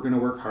work, we're going to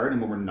work hard,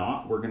 and when we're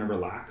not, we're going to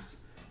relax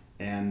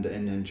and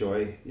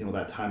enjoy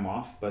that time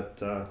off.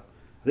 But I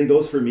think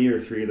those for me are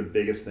three of the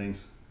biggest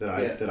things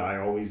that I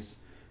always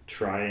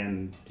try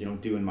and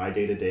do in my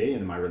day-to-day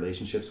and in my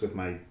relationships with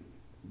my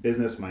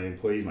business, my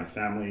employees, my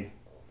family.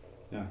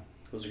 Yeah,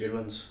 those are good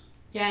ones.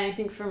 Yeah, and I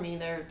think for me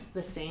they're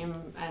the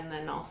same, and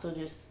then also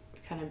just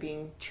kind of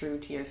being true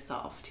to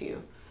yourself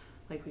too,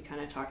 like we kind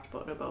of talked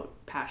about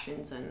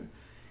passions and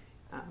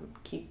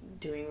keep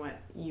doing what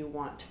you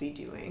want to be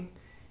doing,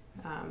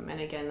 and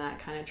again that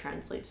kind of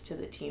translates to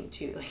the team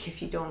too. Like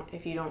if you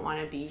don't want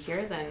to be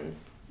here, then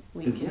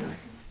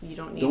you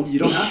don't need to. You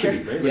don't be have here. to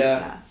be, right?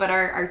 Yeah. But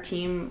our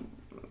team,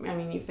 I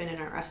mean, you've been in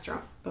our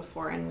restaurant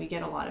before, and we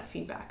get a lot of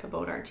feedback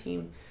about our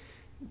team,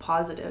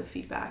 positive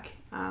feedback,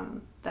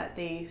 that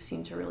they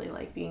seem to really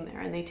like being there,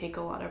 and they take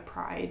a lot of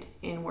pride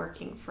in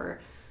working for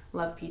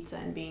Love Pizza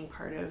and being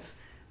part of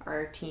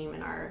our team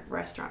and our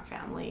restaurant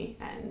family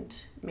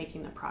and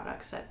making the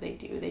products that they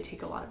do. They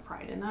take a lot of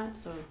pride in that,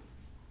 so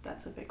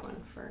that's a big one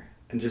for.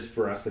 And just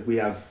for us, like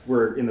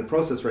we're in the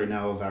process right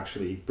now of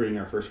actually bringing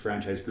our first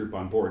franchise group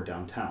on board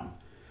downtown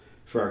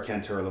for our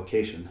Cantora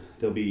location.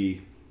 They'll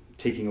be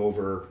taking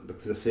over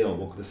the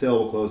sale. The sale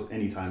will close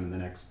anytime in the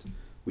next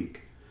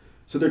week.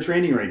 So they're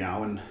training right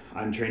now, and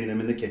I'm training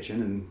them in the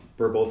kitchen, and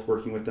we're both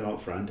working with them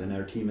out front, and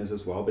our team is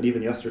as well. But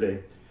even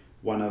yesterday,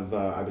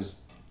 I was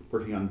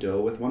working on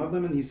dough with one of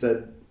them, and he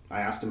said,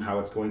 I asked him how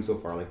it's going so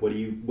far. Like,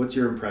 what's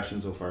your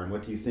impression so far, and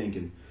what do you think?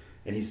 And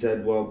he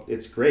said, well,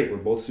 it's great. We're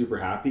both super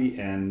happy,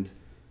 and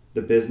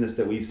the business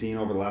that we've seen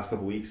over the last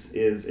couple of weeks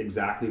is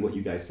exactly what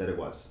you guys said it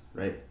was,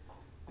 right?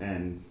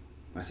 And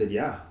I said,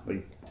 yeah,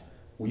 like,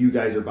 well, you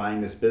guys are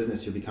buying this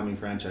business, you're becoming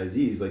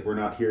franchisees. Like, we're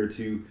not here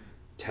to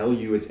tell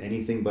you it's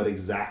anything but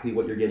exactly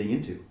what you're getting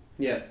into.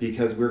 Yeah.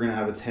 Because we're going to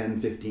have a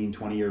 10, 15,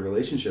 20-year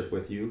relationship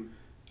with you.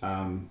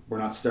 We're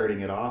not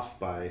starting it off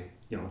by,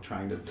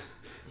 trying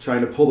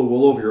to pull the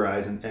wool over your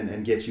eyes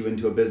and get you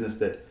into a business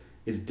that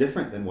is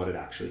different than what it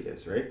actually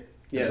is, right?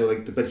 Yeah.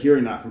 And so but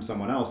hearing that from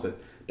someone else,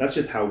 that's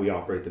just how we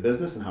operate the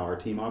business and how our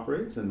team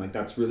operates, and like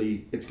that's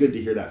really, it's good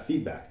to hear that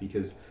feedback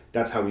because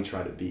that's how we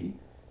try to be.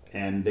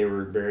 And they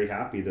were very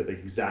happy that like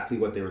exactly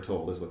what they were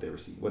told is what they're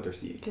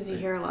seeing. Because you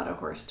hear a lot of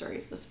horror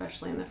stories,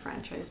 especially in the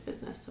franchise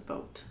business,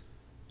 about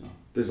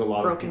there's a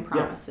lot broken of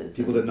promises.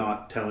 People that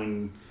not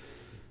telling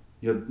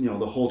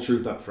the whole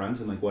truth up front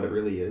and like what it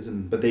really is,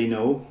 but they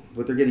know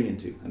what they're getting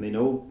into, and they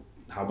know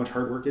how much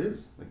hard work it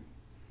is. Like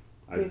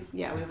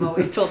We've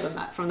always told them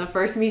that from the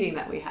first meeting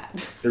that we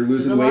had. They're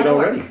losing weight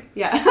already.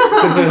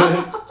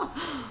 Yeah.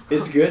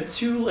 It's good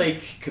to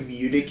like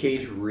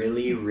communicate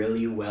really,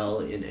 really well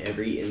in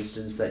every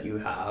instance that you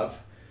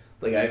have.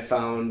 Like I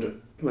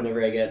found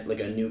whenever I get like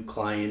a new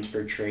client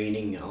for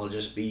training, I'll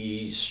just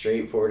be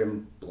straightforward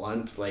and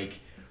blunt. Like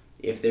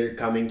if they're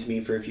coming to me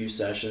for a few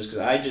sessions, because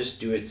I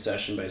just do it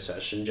session by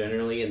session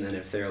generally, and then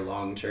if they're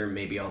long term,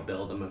 maybe I'll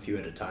build them a few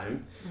at a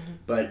time. Mm-hmm.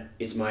 But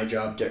it's my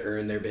job to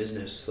earn their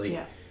business. Like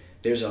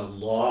there's a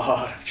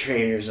lot of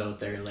trainers out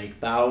there, like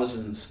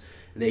thousands.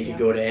 They could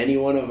go to any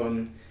one of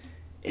them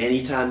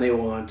anytime they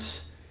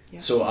want.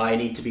 So I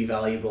need to be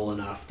valuable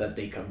enough that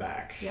they come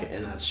back,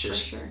 and that's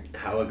just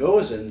how it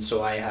goes. And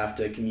so I have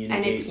to communicate.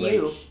 And it's like,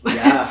 you.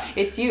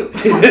 It's you.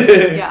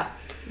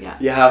 Yeah.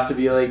 You have to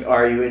be like,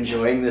 are you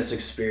enjoying this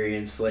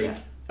experience? Like,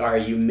 are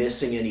you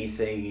missing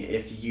anything?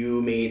 If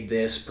you made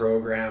this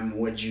program,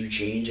 would you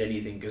change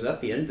anything? Because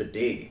at the end of the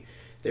day,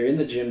 they're in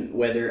the gym,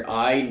 whether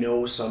I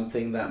know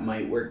something that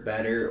might work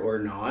better or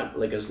not,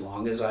 like as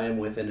long as I am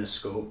within a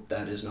scope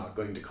that is not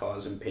going to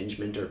cause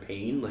impingement or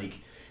pain, like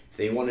if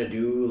they want to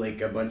do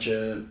like a bunch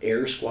of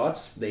air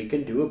squats, they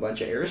can do a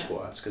bunch of air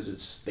squats because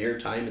it's their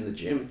time in the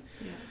gym.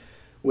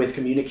 With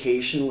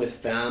communication with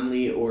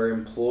family or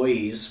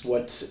employees,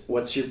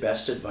 what's your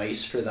best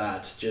advice for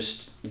that?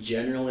 Just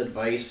general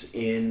advice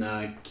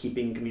in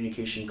keeping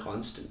communication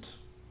constant.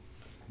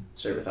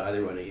 Start with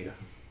either one of you.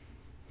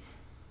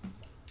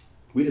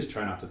 We just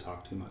try not to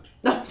talk too much.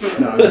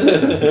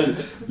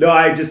 No,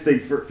 I just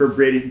think for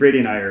Braede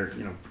and I are,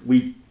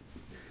 we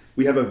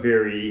have a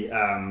very,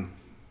 I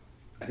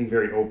think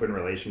very open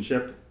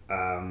relationship,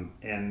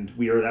 and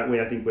we are that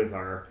way. I think with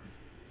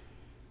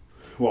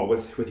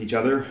with each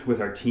other,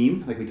 with our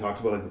team, like we talked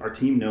about, like our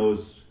team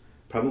knows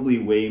probably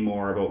way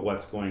more about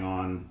what's going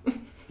on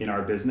in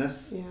our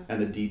business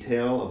and the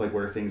detail of like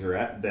where things are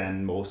at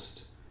than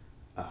most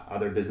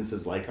other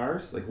businesses like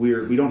ours. Like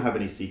we don't have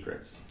any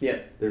secrets.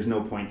 There's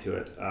no point to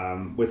it.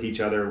 With each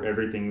other,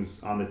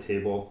 everything's on the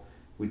table.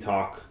 We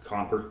talk,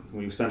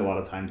 we spend a lot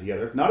of time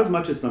together. Not as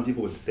much as some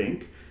people would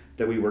think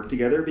that we work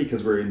together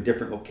because we're in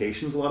different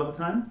locations a lot of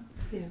the time.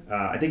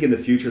 I think in the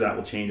future that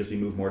will change as we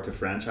move more to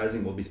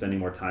franchising. We'll be spending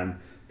more time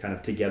kind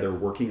of together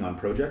working on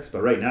projects.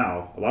 But right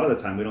now, a lot of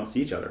the time we don't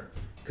see each other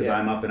because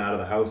I'm up and out of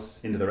the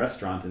house into the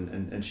restaurant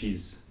and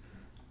she's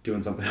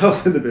doing something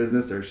else in the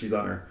business, or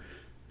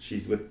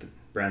she's with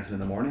Branson in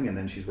the morning and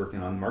then she's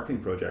working on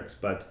marketing projects.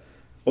 But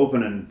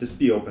open and just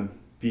be open,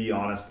 be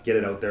honest, get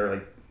it out there.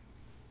 Like.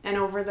 And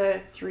over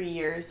the 3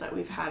 years that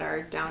we've had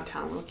our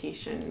downtown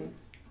location,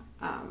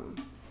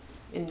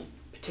 in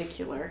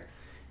particular,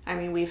 I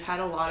mean, we've had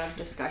a lot of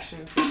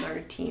discussions with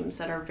our teams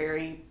that are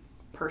very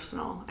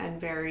personal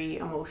and very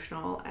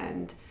emotional,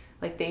 and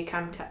like they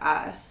come to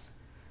us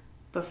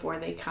before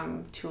they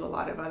come to a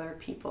lot of other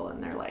people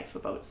in their life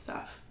about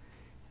stuff.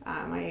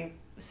 I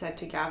said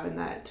to Gavin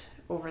that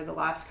over the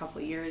last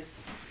couple of years,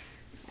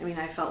 I mean,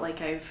 I felt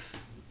like I've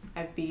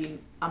been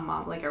a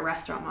mom, like a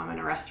restaurant mom and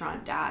a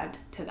restaurant dad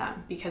to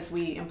them, because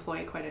we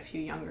employ quite a few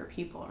younger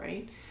people,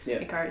 right?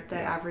 Like the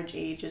average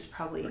age is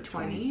probably like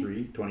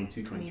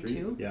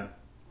 22. Yeah.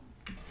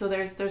 So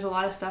there's a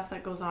lot of stuff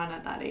that goes on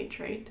at that age,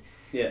 right?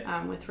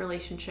 With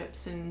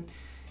relationships and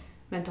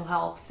mental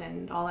health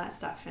and all that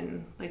stuff.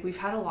 And like we've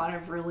had a lot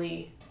of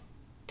really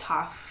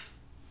tough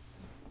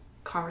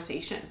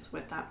conversations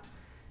with them.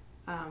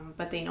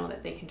 But they know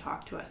that they can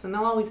talk to us, and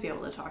they'll always be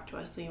able to talk to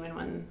us even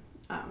when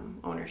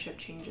ownership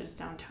changes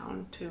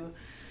downtown to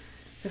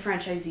the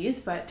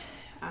franchisees. But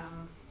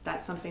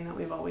that's something that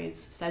we've always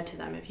said to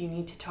them. If you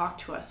need to talk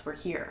to us, we're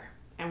here.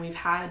 And we've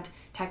had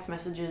text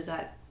messages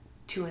at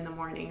 2 a.m.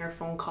 or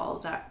phone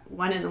calls at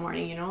 1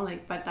 a.m,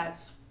 like, but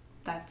that's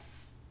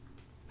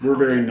we're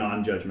very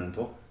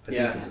non-judgmental. I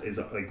think is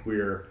like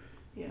we're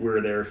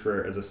there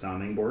for as a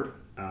sounding board,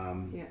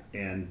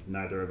 and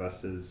neither of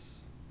us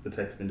is the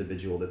type of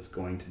individual that's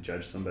going to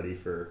judge somebody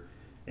for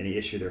any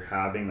issue they're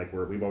having. Like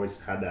we've always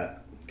had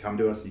that. Come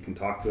to us, you can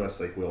talk to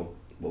us, like we'll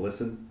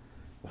listen,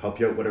 we'll help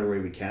you out whatever way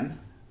we can,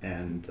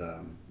 and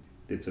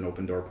it's an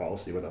open door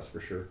policy with us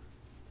for sure.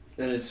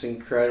 And it's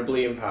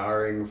incredibly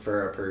empowering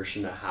for a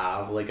person to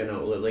have like an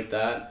outlet like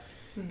that,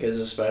 because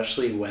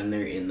especially when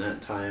they're in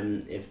that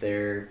time,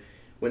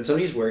 when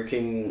somebody's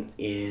working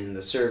in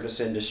the service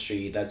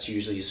industry, that's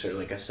usually sort of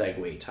like a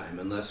segue time,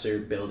 unless they're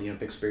building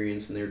up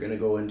experience and they're going to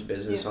go into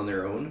business on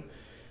their own.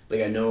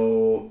 Like I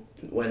know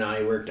when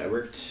I worked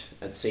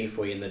at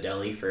Safeway in the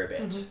deli for a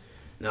bit, and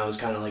that was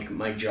kind of like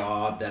my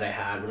job that I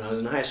had when I was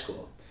in high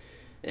school.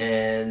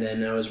 And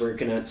then I was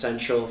working at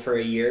Central for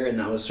a year, and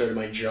that was sort of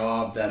my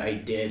job that I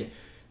did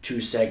to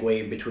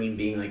segue between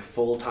being like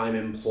full-time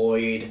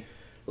employed,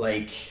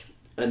 like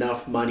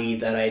enough money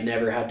that I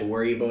never had to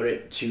worry about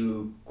it,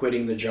 to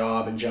quitting the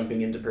job and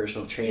jumping into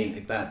personal training.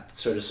 Like that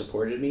sort of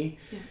supported me.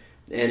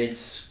 And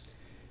it's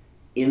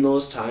in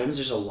those times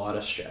there's a lot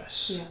of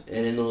stress,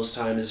 and in those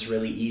times it's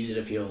really easy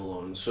to feel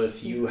alone. So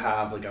if you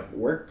have like a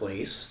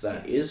workplace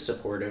that is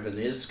supportive and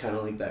is kind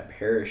of like that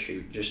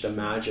parachute, just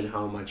imagine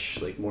how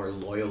much like more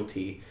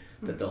loyalty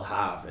that they'll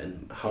have,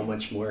 and how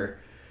much more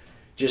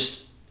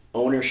just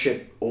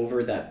ownership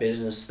over that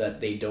business that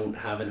they don't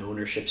have an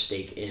ownership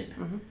stake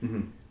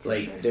in.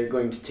 Like sure. they're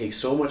going to take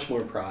so much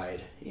more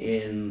pride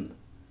in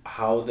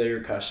how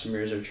their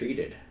customers are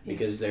treated,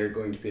 because they're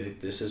going to be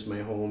like, this is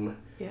my home,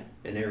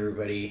 and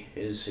everybody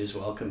is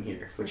welcome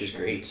here, which is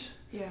great.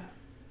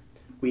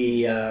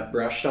 We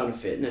brushed on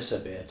fitness a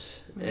bit,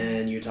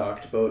 and you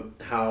talked about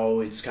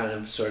how it's kind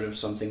of sort of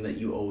something that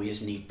you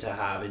always need to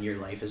have in your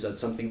life. Is that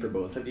something for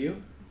both of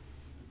you?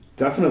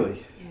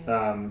 Definitely.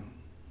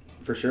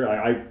 For sure.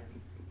 I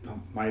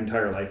my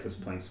entire life was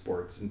playing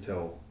sports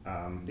until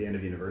the end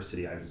of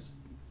university.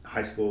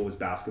 High school was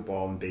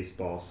basketball and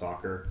baseball,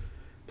 soccer.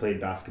 Played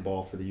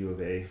basketball for the U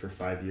of A for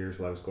 5 years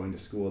while I was going to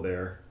school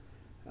there.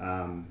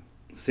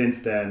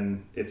 Since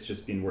then,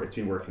 it's been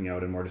working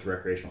out and more just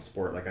recreational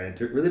sport. Like I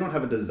really don't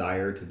have a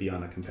desire to be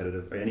on a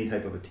competitive or any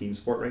type of a team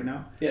sport right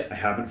now. I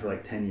haven't for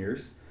like 10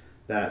 years.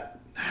 That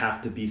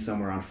have to be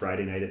somewhere on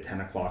Friday night at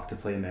 10 o'clock to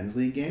play a men's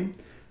league game.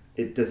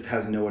 It just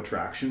has no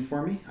attraction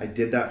for me. I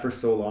did that for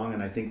so long,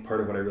 and I think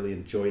part of what I really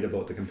enjoyed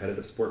about the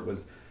competitive sport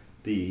was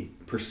the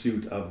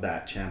pursuit of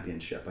that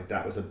championship. Like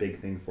that was a big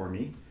thing for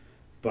me.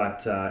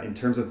 But in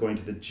terms of going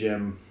to the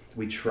gym,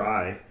 we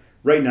try.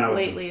 Right now,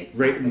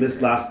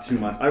 this last 2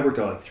 months, I worked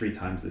out like 3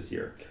 times this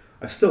year.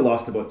 I've still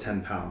lost about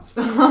 10 pounds.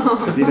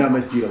 I've been on my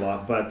feet a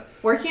lot, but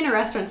working in a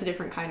restaurant's a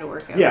different kind of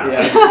workout.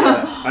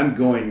 I'm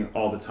going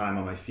all the time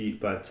on my feet,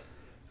 but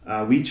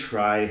we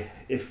try.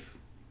 If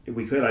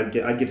we could,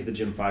 I'd get to the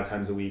gym 5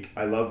 times a week.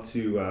 I love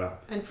to.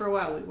 And for a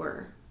while we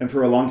were. And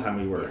for a long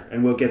time we were,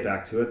 and we'll get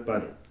back to it.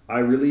 But I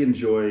really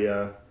enjoy.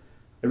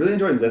 I really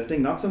enjoy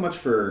lifting, not so much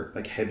for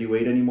like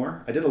heavyweight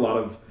anymore. I did a lot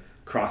of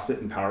CrossFit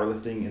and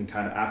powerlifting, and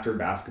kind of after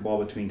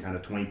basketball between kind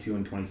of 22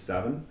 and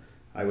 27,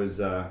 I was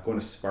going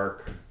to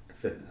Spark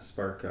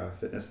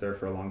Fitness there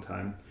for a long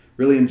time.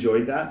 Really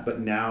enjoyed that, but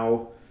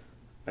now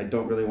I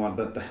don't really want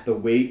the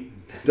weight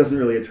doesn't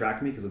really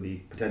attract me because of the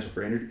potential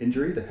for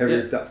injury. The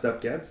heavier that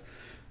stuff gets,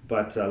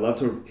 but I love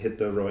to hit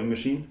the rowing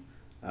machine,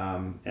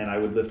 and I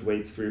would lift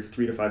weights 3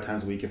 to 5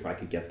 times a week if I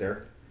could get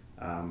there.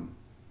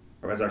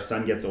 Or as our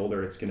son gets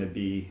older, it's going to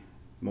be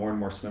more and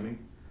more swimming,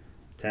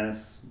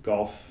 tennis,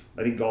 golf.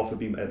 I think golf would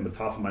be at the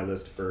top of my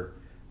list for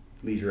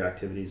leisure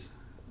activities.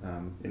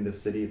 In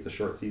this city, it's a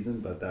short season,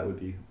 but that would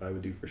be what I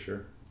would do for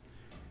sure.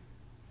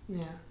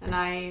 Yeah, and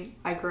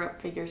I grew up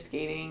figure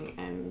skating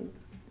and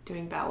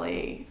doing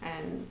ballet,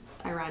 and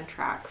I ran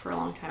track for a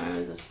long time. I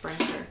was a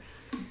sprinter,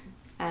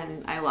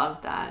 and I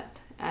loved that.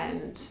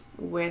 And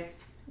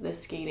with the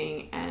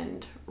skating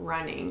and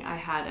running, I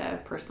had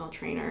a personal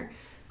trainer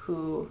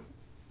who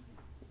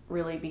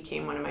really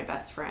became one of my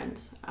best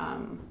friends.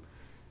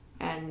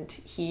 And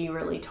he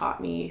really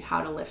taught me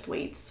how to lift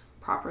weights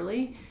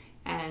properly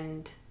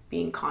and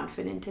being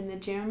confident in the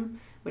gym,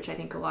 which I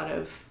think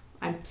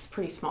I'm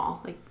pretty small,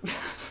 like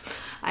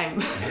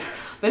I'm a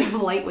bit of a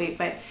lightweight,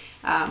 but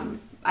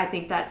I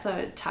think that's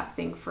a tough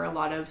thing for a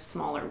lot of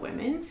smaller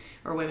women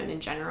or women in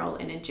general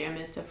in a gym,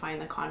 is to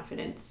find the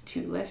confidence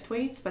to lift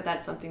weights. But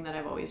that's something that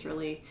I've always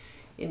really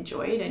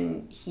enjoyed,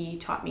 and he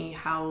taught me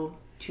how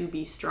to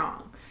be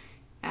strong.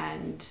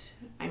 And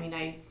I mean,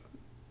 I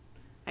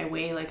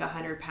weigh like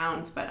 100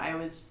 pounds, but I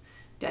was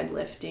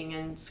deadlifting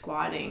and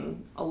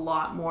squatting a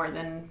lot more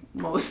than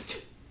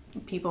most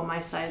people my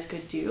size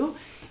could do.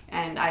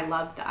 And I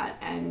loved that.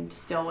 And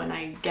still when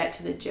I get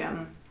to the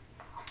gym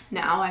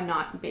now, I'm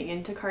not big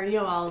into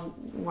cardio. I'll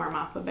warm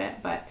up a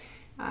bit, but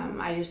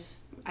I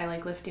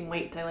like lifting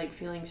weights. I like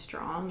feeling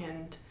strong,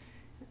 and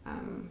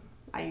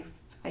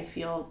I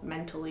feel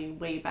mentally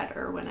way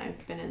better when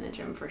I've been in the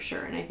gym, for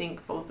sure. And I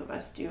think both of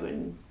us do,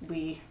 and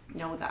we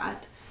know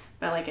that.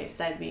 But like I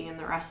said, being in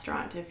the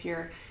restaurant, if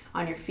you're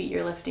on your feet,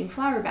 you're lifting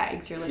flour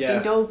bags, you're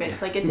lifting dough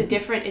bits. Like it's a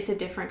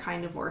different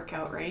kind of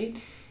workout, right?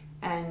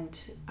 And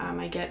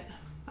I get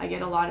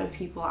a lot of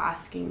people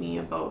asking me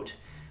about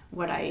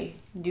what I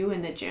do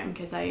in the gym,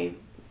 because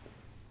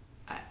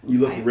you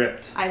look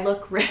ripped. I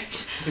look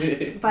ripped,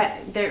 but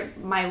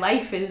my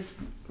life is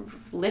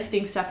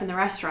lifting stuff in the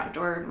restaurant,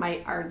 or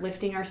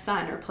lifting our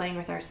son, or playing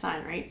with our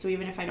son, right? So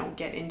even if I don't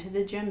get into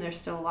the gym, there's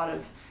still a lot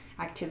of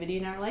activity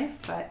in our life.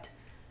 But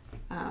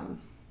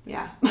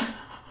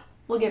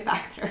we'll get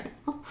back there.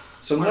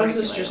 Sometimes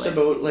it's just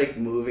about like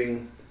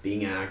moving,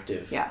 being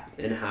active,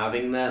 and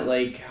having that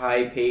like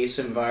high pace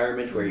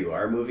environment where you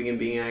are moving and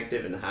being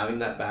active, and having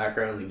that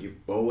background. Like you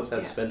both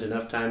have spent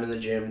enough time in the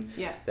gym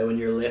that when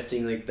you're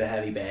lifting like the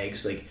heavy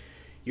bags, like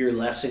you're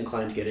less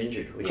inclined to get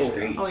injured, which is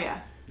great.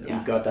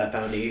 You've got that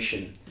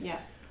foundation.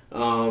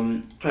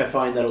 I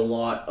find that a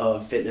lot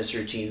of fitness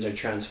routines are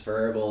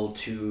transferable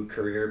to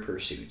career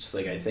pursuits.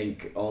 Like I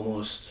think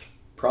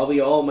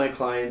probably all my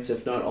clients,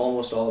 if not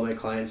almost all of my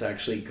clients,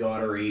 actually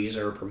got a raise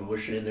or a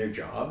promotion in their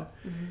job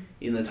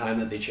in the time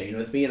that they train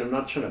with me. And I'm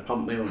not trying to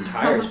pump my own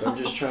tires, but I'm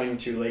just trying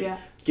to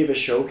give a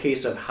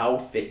showcase of how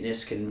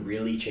fitness can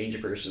really change a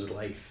person's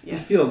life. You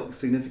feel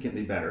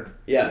significantly better.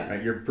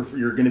 Right? You're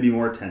going to be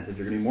more attentive.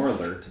 You're going to be more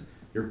alert.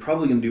 You're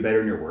probably going to do better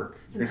in your work.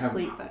 You're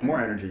going to have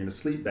more energy. You're going to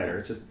sleep better.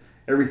 It's just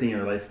everything in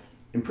your life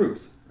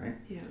improves, right?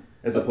 Yeah.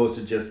 As opposed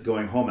to just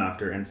going home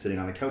after and sitting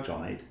on the couch all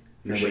night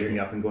and then waking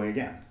up and going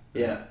again.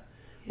 Yeah.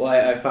 Well,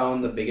 I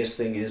found the biggest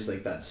thing is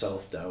like that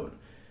self-doubt,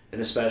 and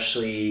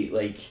especially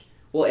like,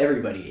 well,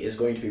 everybody is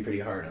going to be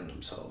pretty hard on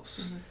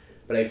themselves,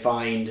 but I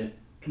find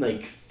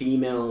like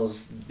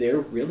females, they're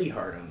really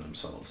hard on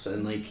themselves,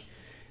 and like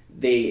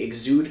they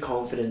exude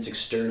confidence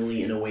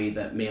externally in a way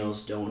that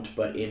males don't,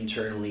 but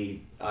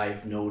internally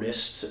I've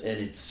noticed, and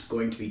it's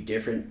going to be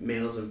different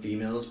males and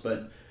females,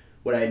 but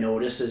what I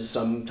notice is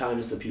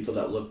sometimes the people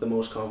that look the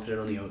most confident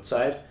on the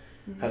outside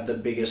have the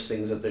biggest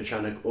things that they're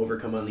trying to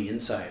overcome on the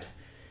inside.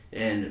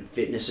 And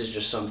fitness is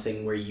just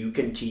something where you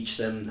can teach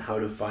them how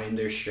to find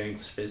their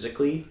strengths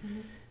physically,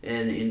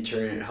 and in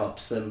turn it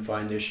helps them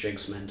find their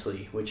strengths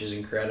mentally, which is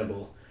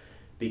incredible,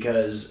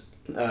 because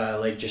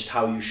like just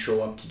how you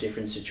show up to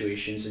different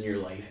situations in your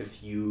life,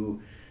 if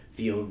you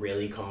feel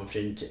really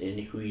confident in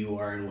who you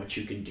are and what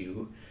you can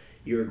do,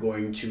 you're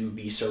going to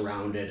be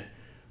surrounded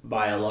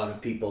by a lot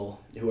of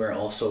people who are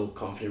also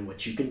confident in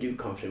what you can do,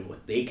 confident in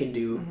what they can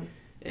do,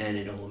 and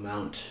it'll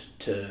amount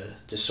to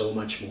so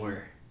much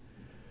more.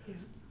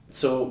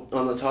 So,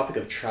 on the topic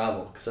of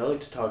travel, because I like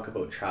to talk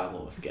about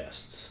travel with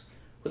guests,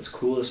 what's the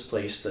coolest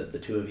place that the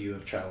two of you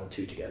have traveled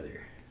to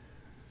together?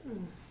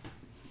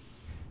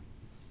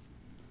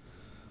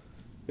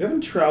 We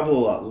haven't traveled a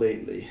lot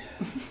lately.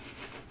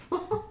 It's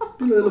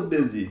been a little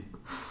busy.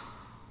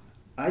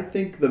 I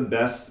think the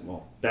best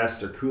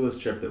or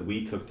coolest trip that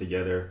we took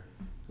together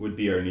would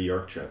be our New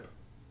York trip.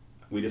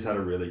 We just had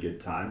a really good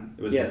time.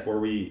 It was before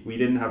we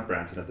didn't have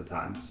Branson at the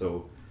time,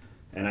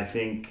 and I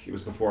think it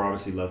was before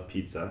obviously Love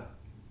Pizza.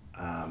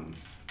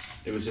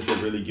 It was just a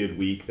really good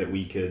week that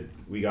we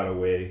got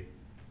away,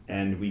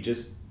 and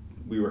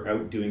we were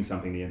out doing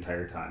something the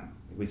entire time.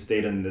 We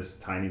stayed in this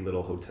tiny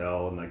little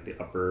hotel in like the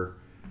upper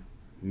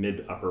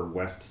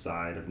west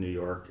side of New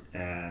York,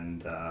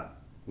 and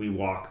we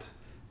walked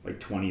like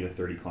 20 to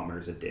 30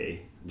 kilometers a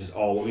day.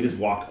 We just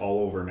walked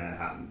all over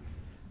Manhattan,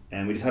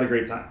 and we just had a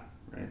great time,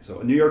 right?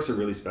 So New York's a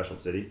really special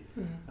city.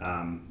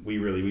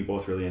 We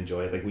both really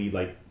enjoy it. Like, we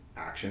like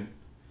action,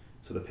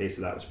 so the pace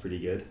of that was pretty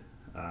good.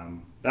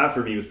 That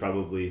for me was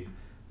probably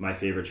my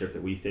favorite trip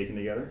that we've taken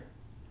together.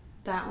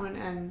 That one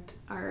and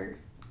our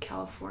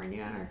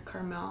California, our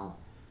Carmel.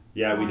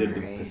 Yeah, we did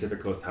the Pacific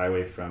Coast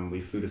Highway we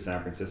flew to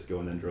San Francisco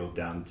and then drove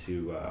down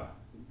to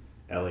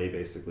LA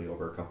basically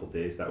over a couple of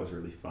days. That was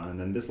really fun. And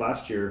then this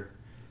last year,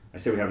 I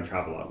say we haven't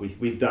traveled a lot.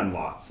 We've done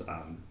lots.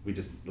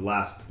 The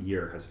last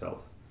year has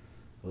felt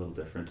a little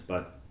different,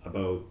 but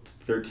about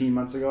 13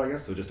 months ago, I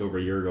guess, so just over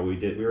a year ago, we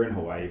were in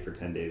Hawaii for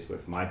 10 days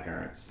with my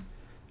parents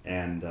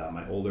and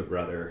my older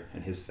brother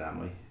and his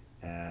family,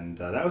 and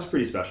that was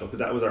pretty special because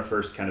that was our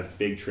first kind of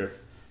big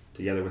trip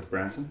together with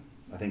Branson.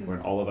 I think when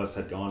all of us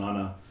had gone on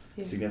a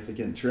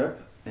significant trip,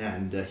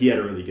 and he had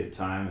a really good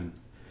time, and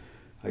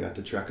I got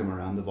to trek him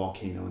around the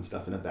volcano and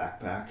stuff in a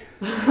backpack.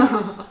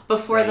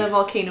 Before the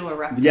volcano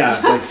erupted. Yeah,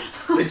 like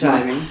 6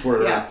 months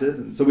before it erupted.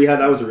 And so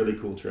that was a really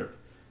cool trip.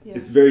 Yeah.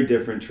 It's very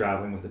different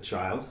traveling with a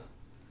child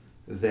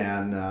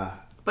than...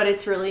 but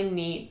it's really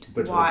neat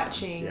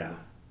watching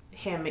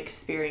him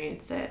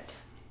experience it.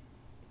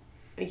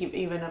 Like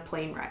even a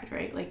plane ride,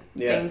 right? Like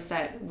things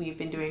that we've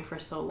been doing for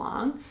so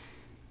long.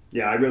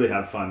 Yeah, I really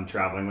have fun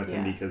traveling with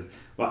him because,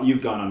 well,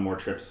 you've gone on more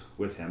trips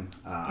with him.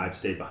 I've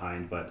stayed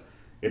behind, but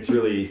it's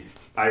really,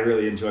 I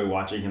really enjoy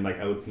watching him like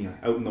out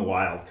in the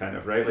wild kind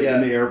of, right? Like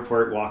in the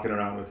airport walking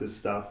around with his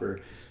stuff,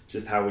 or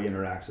just how he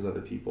interacts with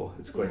other people.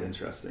 It's quite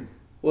interesting.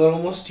 Well, it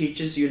almost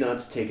teaches you not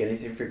to take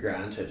anything for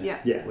granted.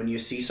 Yeah. When you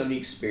see somebody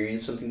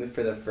experience something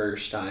for the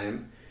first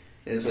time,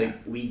 and it's like,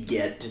 we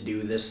get to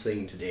do this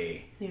thing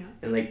today. Yeah.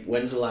 And like,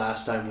 when's the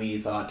last time we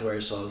thought to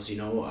ourselves,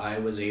 I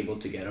was able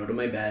to get out of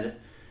my bed,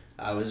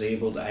 I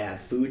had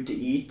food to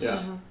eat,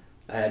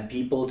 I had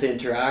people to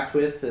interact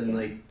with, and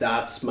like,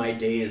 that's my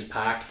day is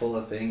packed full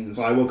of things.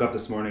 Well, I woke up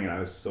this morning and I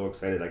was so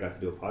excited I got to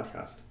do a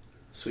podcast.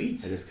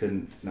 Sweet. I just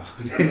couldn't. No.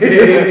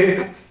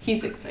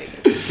 He's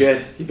excited.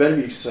 Good. You better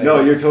be excited.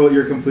 No,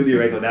 you're completely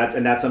right.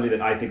 That's something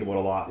that I think about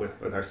a lot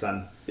with our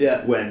son.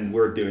 Yeah. When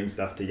we're doing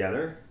stuff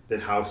together,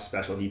 that how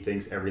special he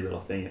thinks every little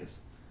thing is.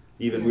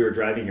 Even we were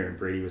driving here and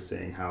Braede was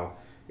saying how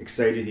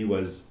excited he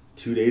was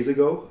 2 days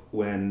ago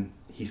when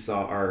he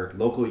saw our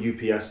local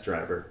UPS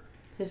driver.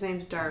 His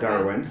name's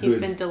Darwin.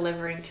 He's been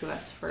delivering to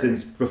us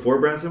since before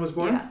Branson was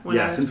born.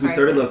 Since we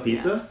started Love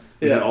Pizza,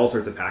 we had all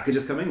sorts of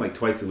packages coming. Like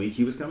twice a week,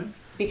 he was coming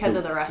because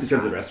of the restaurant.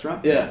 Because of the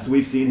restaurant. Yeah. So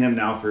we've seen him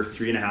now for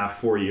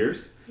 3.5-4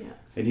 years. Yeah.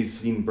 And he's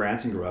seen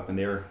Branson grow up, and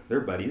they're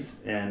buddies.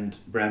 And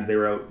they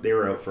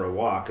were out for a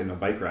walk and a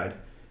bike ride,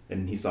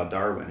 and he saw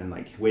Darwin and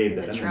like waved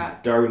at him.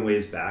 And Darwin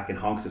waves back and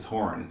honks his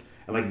horn,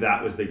 and like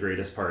that was the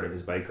greatest part of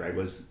his bike ride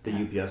was the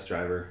UPS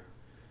driver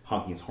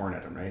honking his horn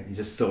at him, right? He's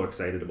just so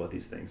excited about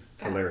these things.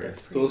 It's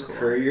hilarious. Those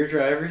courier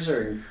drivers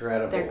are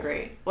incredible. They're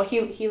great. Well,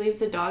 he leaves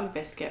a dog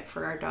biscuit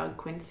for our dog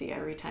Quincy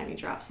every time he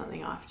drops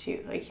something off too.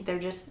 Like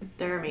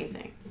they're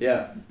amazing.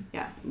 Yeah.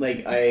 Yeah.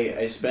 Like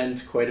I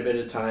spent quite a bit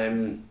of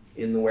time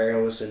in the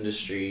warehouse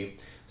industry,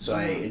 so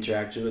I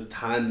interacted with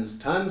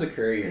tons of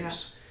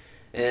couriers.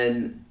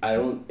 And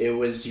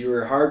you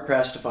were hard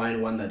pressed to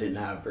find one that didn't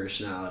have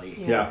personality.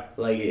 Yeah.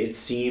 Like, it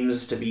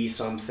seems to be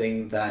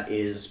something that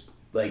is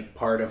like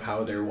part of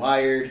how they're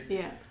wired.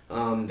 Yeah.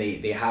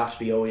 They have to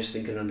be always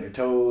thinking on their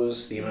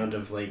toes. The amount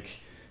of like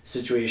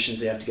situations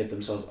they have to get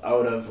themselves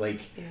out of.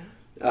 Like,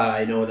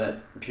 I know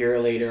that Pure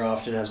Later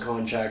often has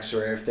contracts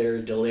where if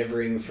they're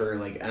delivering for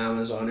like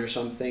Amazon or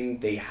something,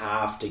 they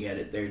have to get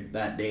it there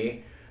that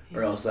day,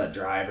 or else that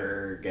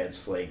driver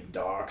gets like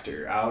docked,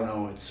 or I don't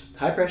know. It's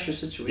high pressure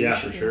situation. Yeah,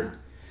 for sure.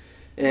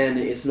 And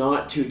it's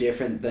not too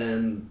different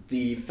than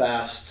the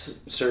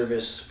fast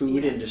service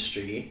food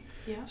industry.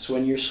 Yeah. So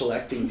when you're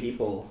selecting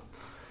people,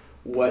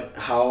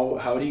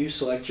 how do you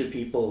select your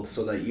people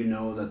so that you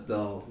know that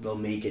they'll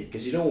make it?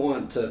 Because you don't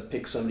want to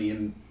pick somebody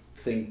and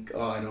think,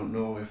 oh, I don't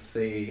know if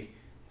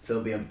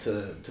they'll be able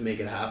to make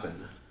it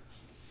happen.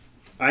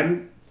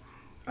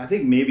 I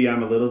think maybe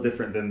I'm a little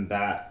different than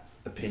that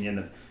opinion.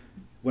 That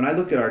when I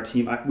look at our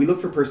team, we look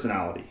for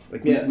personality.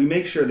 Like we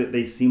make sure that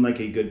they seem like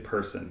a good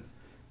person,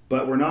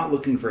 but we're not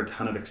looking for a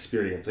ton of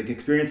experience. Like,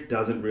 experience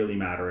doesn't really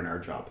matter in our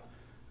job.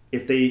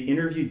 If they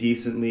interview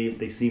decently, if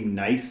they seem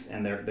nice,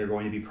 and they're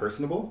going to be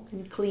personable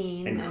and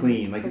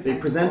clean, like if they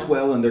present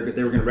well and they're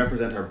going to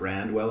represent our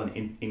brand well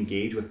and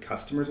engage with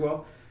customers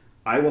well,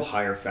 I will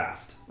hire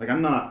fast. Like,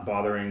 I'm not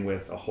bothering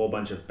with a whole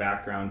bunch of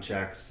background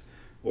checks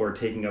or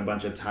taking a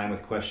bunch of time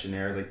with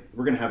questionnaires. Like,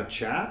 we're going to have a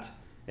chat,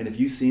 and if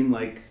you seem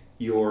like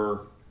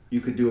you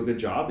could do a good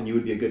job and you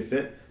would be a good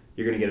fit,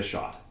 you're going to get a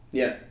shot.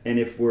 Yeah. And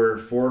if we're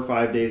 4 or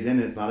 5 days in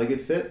and it's not a good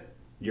fit,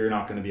 you're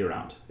not going to be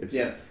around.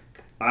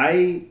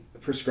 I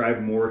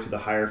prescribe more to the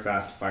hire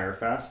fast, fire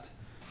fast,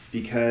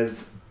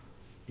 because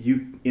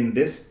in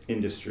this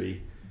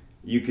industry,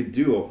 you could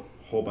do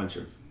a whole bunch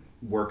of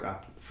work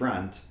up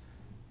front,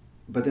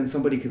 but then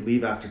somebody could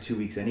leave after 2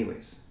 weeks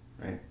anyways,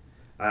 right?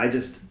 I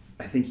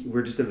think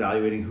we're just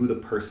evaluating who the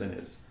person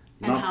is.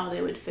 And how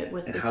they would fit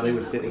with the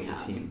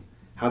team.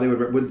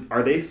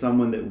 Are they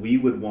someone that we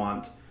would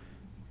want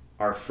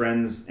our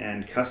friends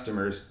and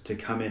customers to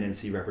come in and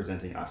see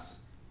representing us?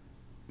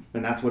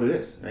 And that's what it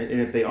is, right?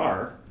 And if they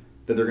are,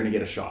 then they're going to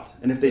get a shot.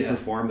 And if they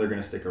perform, they're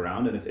going to stick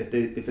around. And if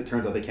it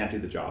turns out they can't do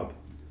the job,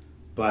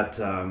 but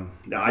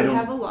we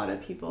have a lot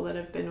of people that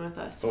have been with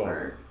us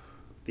for.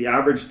 The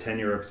average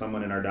tenure of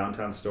someone in our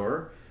downtown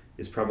store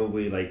is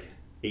probably like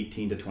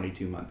 18 to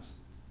 22 months.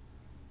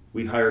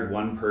 We've hired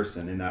one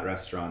person in that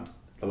restaurant.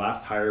 The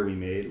last hire we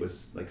made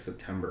was like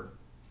September.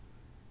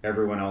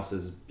 Everyone else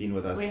has been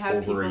with us over a year. We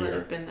have people that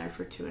have been there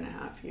for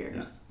 2.5 years.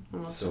 Yeah.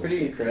 Almost. So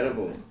pretty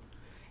incredible.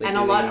 And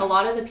a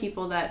lot of the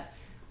people that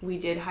we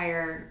did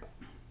hire,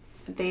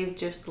 they've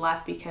just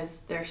left because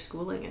their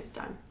schooling is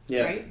done.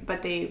 Yeah. Right?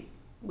 But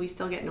we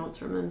still get notes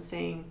from them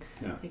saying,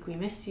 like, we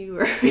miss you.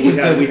 Or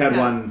we had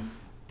one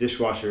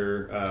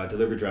dishwasher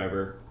delivery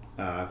driver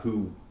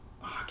who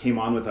came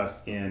on with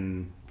us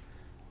in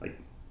like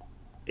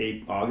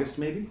August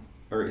maybe,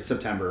 or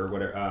September or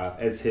whatever,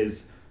 as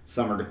his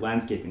summer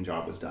landscaping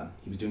job was done.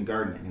 He was doing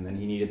gardening, and then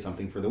he needed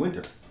something for the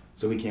winter.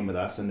 So he came with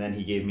us, and then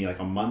he gave me like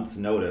a month's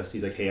notice.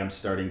 He's like, hey, I'm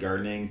starting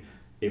gardening.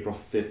 April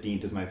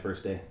 15th is my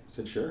first day. I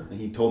said, sure. And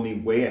he told me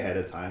way ahead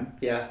of time.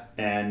 Yeah.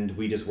 And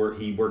we just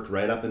worked. He worked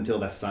right up until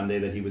that Sunday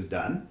that he was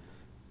done.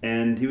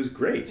 And he was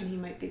great. And he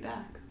might be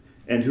back.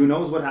 And who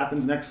knows what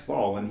happens next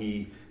fall when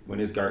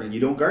his garden. You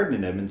don't garden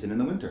in Edmonton in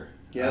the winter.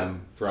 Yeah.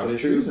 For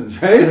obvious reasons,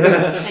 right?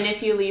 And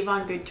if you leave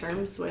on good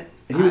terms with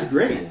He was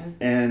great.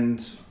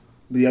 And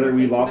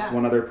we lost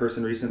one other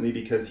person recently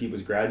because he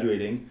was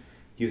graduating.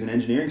 He was an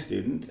engineering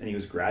student, and he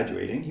was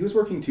graduating. He was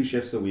working 2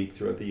 shifts a week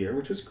throughout the year,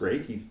 which was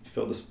great. He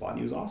filled the spot, and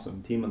he was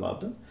awesome. The team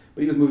loved him.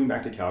 But he was moving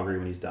back to Calgary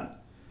when he's done.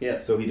 Yeah.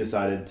 So he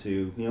decided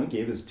to,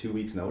 gave his 2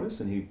 weeks notice,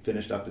 and he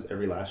finished up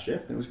every last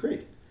shift, and it was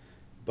great.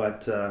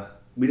 But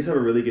we just have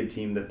a really good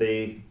team that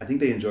I think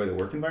they enjoy the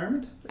work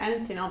environment. And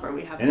in St. Albert,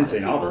 we have a lot of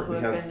people who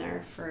have been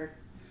there for,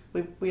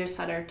 we just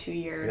had our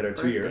 2-year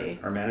birthday.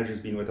 Our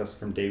manager's been with us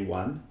from day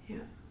one. Yeah.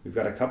 We've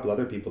got a couple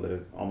other people that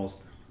have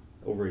almost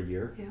over a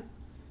year. Yeah.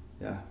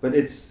 Yeah, but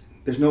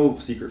there's no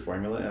secret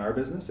formula in our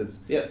business.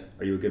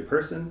 Are you a good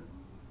person?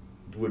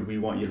 Would we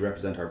want you to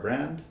represent our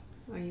brand?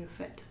 Are you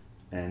fit?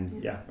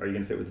 And are you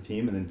going to fit with the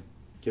team, and then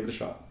give it a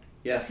shot?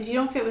 Yeah. Because if you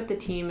don't fit with the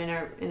team in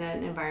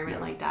an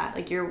environment like that,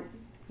 like you're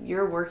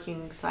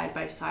working side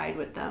by side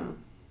with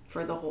them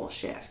for the whole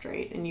shift,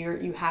 right? And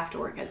you have to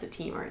work as a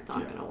team, or it's not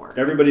going to work.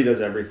 Everybody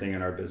does everything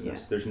in our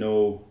business. There's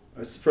no,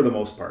 for the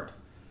most part.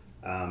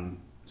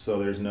 So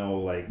there's no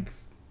like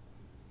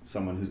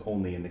someone who's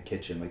only in the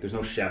kitchen. Like, there's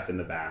no chef in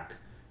the back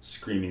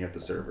screaming at the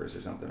servers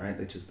or something, right?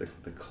 That's just the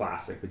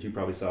classic, but you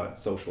probably saw it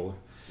Social.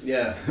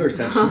 Yeah. Or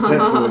Central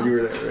when you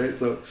were there, right?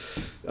 So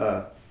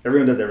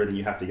everyone does everything.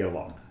 You have to get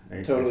along,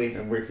 right? Totally.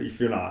 And if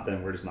you're not,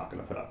 then we're just not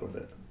going to put up with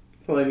it.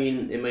 Well, I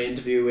mean, in my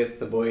interview with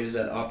the boys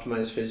at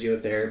Optimized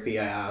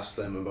Physiotherapy, I asked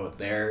them about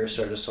their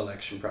sort of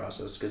selection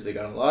process, because they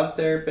got a lot of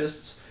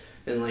therapists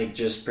and like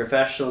just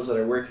professionals that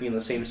are working in the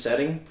same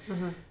setting.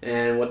 Mm-hmm.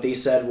 And what they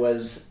said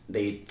was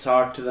they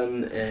talk to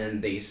them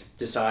and they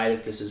decide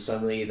if this is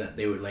somebody that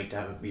they would like to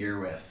have a beer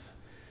with.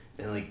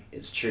 And like,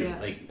 it's true.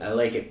 Yeah. Like, I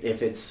like it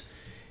if it's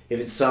if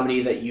it's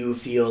somebody that you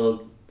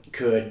feel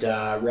could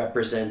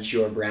represent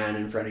your brand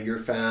in front of your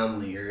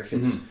family, or if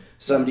it's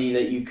somebody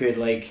that you could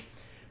like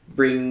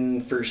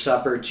bring for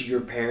supper to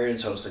your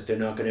parents' house, like they're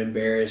not going to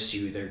embarrass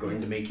you, they're going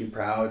to make you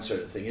proud,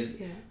 sort of thing.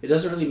 It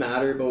doesn't really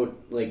matter about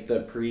like the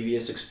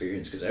previous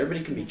experience, because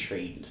everybody can be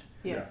trained.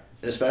 Yeah.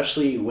 And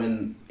especially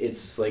when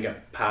it's like a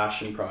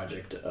passion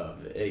project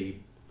of a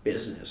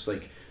business,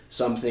 like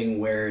something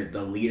where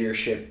the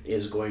leadership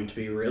is going to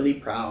be really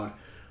proud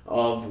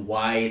of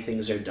why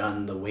things are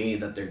done the way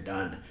that they're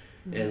done,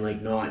 and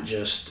like not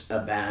just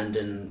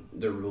abandon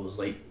the rules.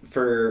 Like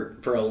for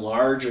a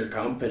larger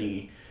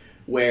company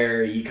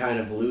where you kind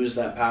of lose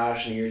that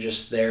passion, you're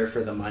just there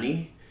for the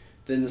money,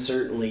 then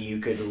certainly you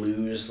could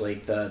lose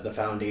like the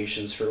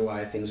foundations for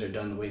why things are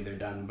done the way they're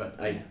done. But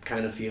I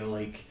kind of feel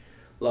like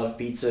Love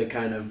Pizza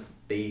kind of,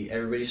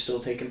 everybody's still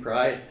taking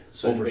pride.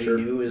 So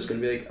everybody new is going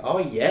to be like, oh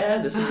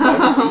yeah, this is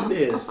how we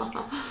do this.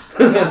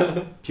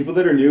 People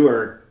that are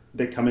new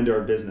that come into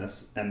our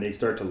business and they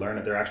start to learn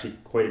it, they're actually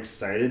quite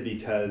excited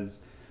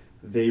because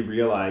they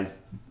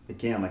realize,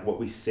 again, like what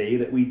we say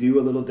that we do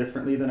a little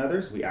differently than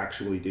others, we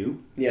actually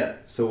do. Yeah.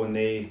 So when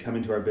they come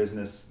into our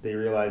business, they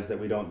realize that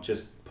we don't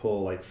just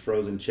pull like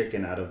frozen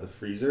chicken out of the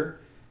freezer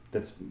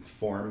that's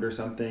formed or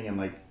something and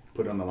like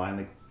put it on the line.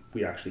 Like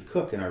we actually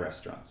cook in our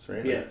restaurants,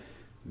 right? Yeah.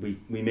 Like,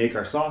 we make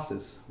our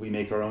sauces, we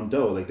make our own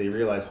dough. Like they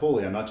realize,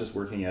 holy, I'm not just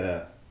working at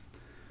a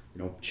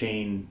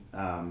chain,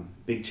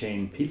 big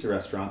chain pizza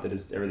restaurant that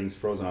is everything's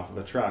frozen off of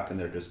a truck and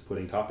they're just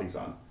putting toppings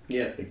on.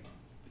 Yeah. Like,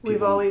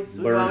 we've always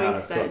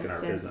said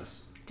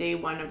since day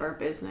one of our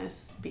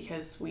business,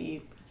 because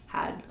we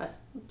had a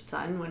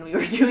son when we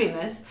were doing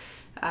this,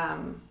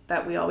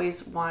 that we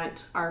always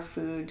want our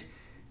food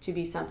to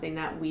be something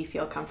that we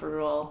feel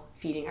comfortable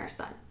feeding our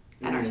son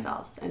and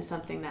ourselves, and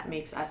something that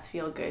makes us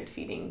feel good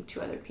feeding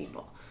to other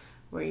people.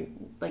 Where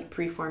like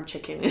preformed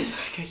chicken is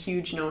like a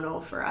huge no-no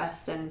for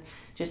us, and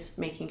just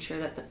making sure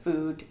that the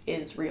food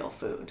is real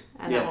food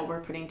and that what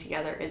we're putting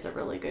together is a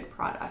really good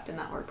product and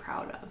that we're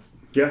proud of.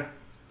 Yeah,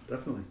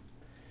 definitely.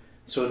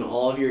 So in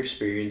all of your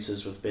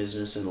experiences with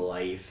business and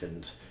life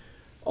and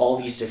all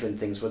these different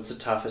things, what's the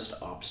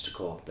toughest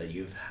obstacle that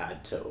you've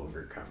had to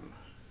overcome?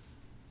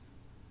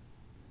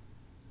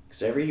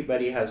 Because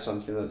everybody has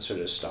something that sort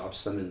of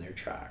stops them in their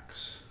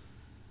tracks.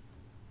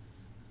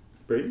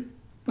 Braede?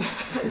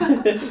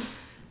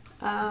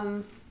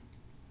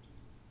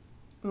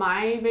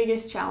 My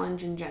biggest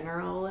challenge in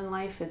general in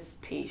life is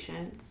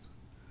patience.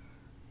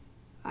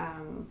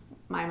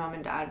 My mom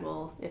and dad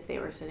will, if they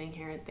were sitting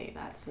here,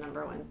 that's the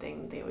number one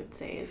thing they would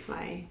say is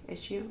my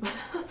issue.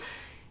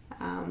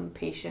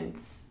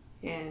 Patience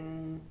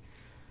in,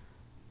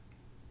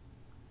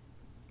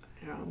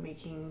 I don't know,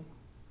 making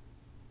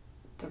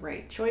the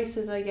right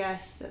choices, I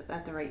guess,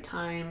 at the right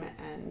time,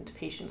 and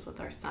patience with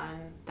our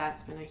son.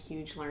 That's been a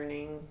huge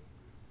learning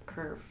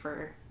curve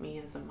for me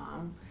as a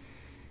mom.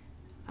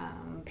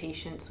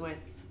 Patience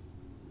with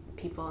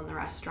people in the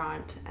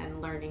restaurant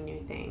and learning new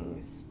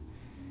things.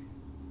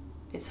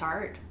 It's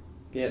hard.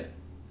 Yeah.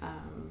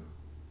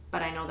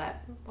 But I know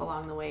that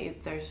along the way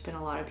there's been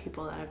a lot of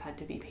people that have had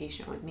to be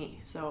patient with me.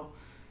 So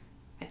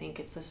I think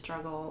it's a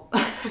struggle.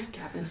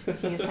 Gavin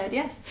shaking his head,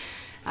 yes.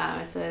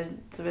 It's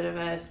a bit of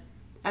a,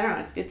 I don't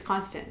know, it's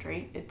constant,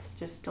 right? It's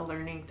just a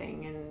learning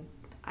thing, and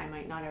I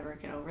might not ever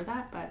get over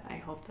that, but I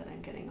hope that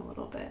I'm getting a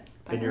little bit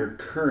better. And your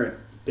current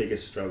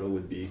biggest struggle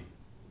would be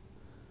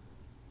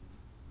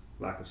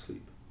lack of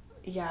sleep.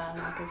 Yeah,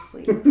 lack of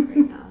sleep right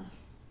now.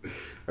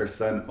 Our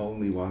son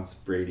only wants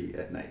Braede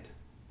at night.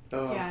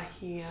 Oh.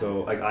 Yeah,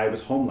 So like I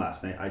was home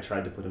last night. I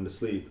tried to put him to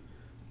sleep,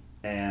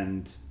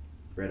 and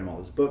read him all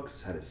his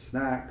books, had his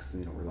snacks,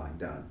 and we're lying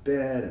down in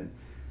bed, and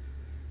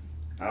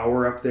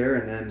hour up there,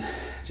 and then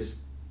just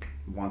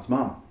wants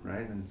mom,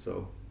 right? And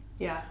so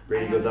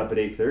Braede goes up at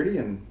 8:30,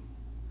 and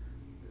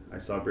I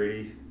saw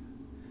Braede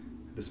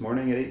this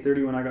morning at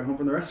 8:30 when I got home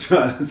from the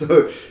restaurant.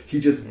 So he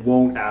just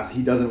won't ask.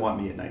 He doesn't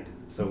want me at night.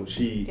 So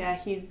she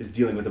is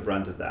dealing with the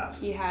brunt of that.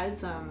 He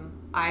has,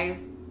 I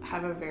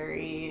have a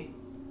very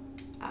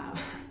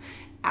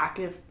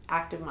active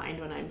mind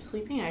when I'm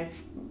sleeping.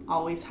 I've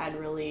always had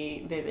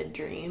really vivid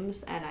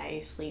dreams, and I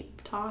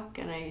sleep talk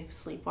and I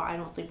sleepwalk. I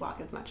don't sleepwalk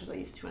as much as I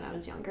used to when I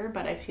was younger,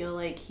 but I feel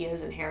like he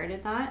has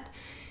inherited that.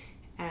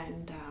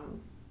 And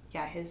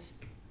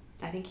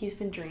I think he's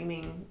been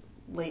dreaming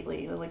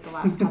lately, like the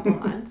last couple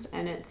months,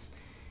 and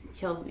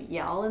he'll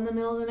yell in the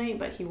middle of the night,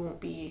 but he won't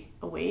be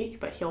awake,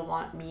 but he'll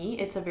want me.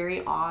 It's a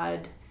very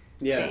odd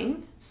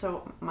thing.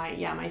 So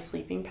my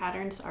sleeping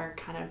patterns are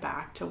kind of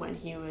back to when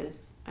he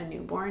was a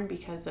newborn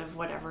because of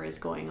whatever is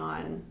going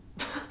on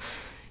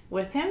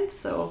with him.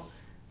 So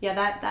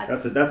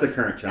that's a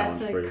current challenge.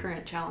 That's a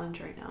current challenge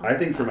right now. I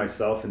think for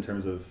myself, in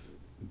terms of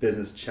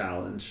business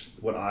challenge,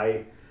 what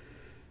I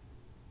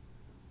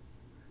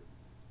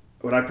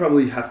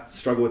probably have to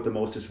struggle with the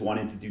most is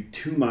wanting to do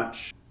too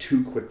much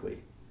too quickly,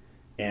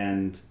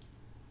 and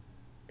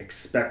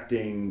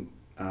expecting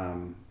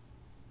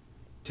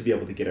to be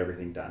able to get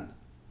everything done.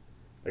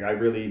 Like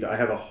I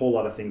have a whole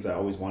lot of things I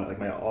always want. Like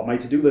my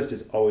to-do list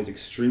is always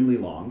extremely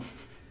long,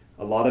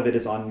 a lot of it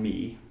is on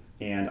me,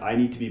 and I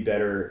need to be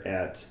better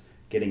at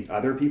getting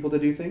other people to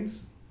do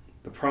things.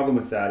 The problem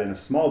with that in a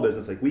small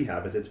business like we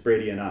have is it's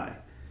Braede and I.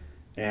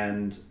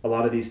 And a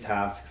lot of these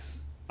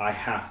tasks I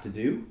have to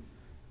do.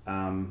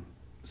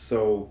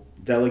 So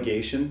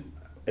delegation,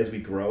 as we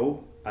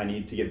grow, I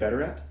need to get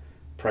better at.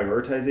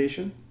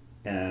 Prioritization.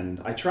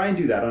 And I try and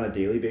do that on a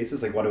daily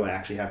basis. Like, what do I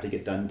actually have to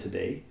get done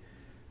today?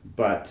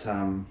 But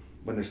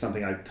when there's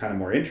something I'm kind of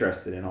more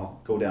interested in,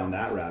 I'll go down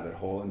that rabbit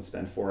hole and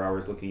spend 4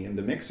 hours looking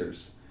into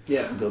mixers.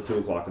 Yeah. Until 2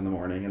 o'clock in the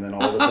morning, and then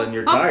all of a sudden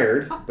you're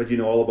tired, but you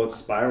know all about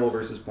spiral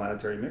versus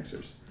planetary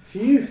mixers.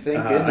 Phew,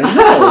 thank goodness. I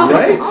know,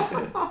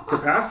 right?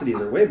 Capacities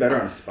are way better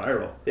on a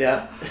spiral.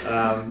 Yeah.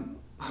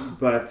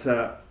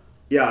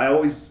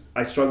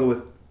 I struggle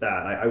with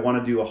that. I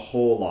want to do a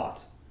whole lot.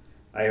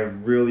 I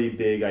have really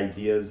big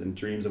ideas and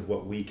dreams of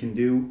what we can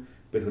do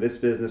with this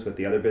business, with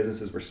the other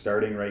businesses we're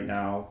starting right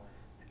now,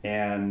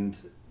 and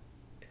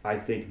I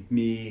think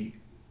me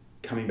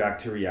coming back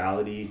to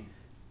reality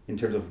in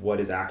terms of what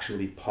is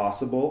actually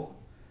possible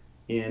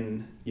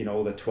in,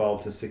 the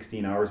 12 to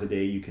 16 hours a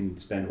day you can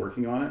spend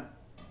working on it,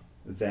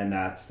 then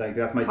that's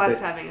my plus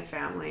having a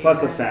family,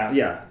 plus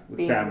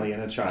family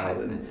and a child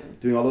and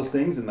doing all those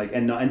things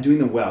and doing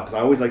them well, because I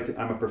always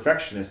I'm a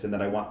perfectionist in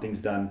that I want things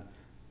done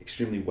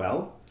extremely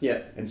well. Yeah.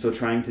 And so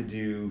trying to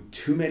do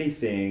too many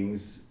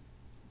things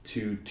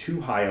to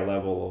too high a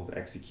level of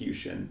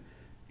execution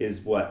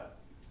is what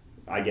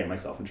I get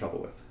myself in trouble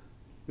with.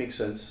 Makes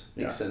sense.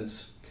 Makes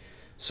sense.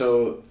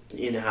 So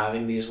in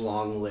having these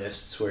long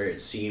lists where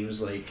it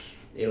seems like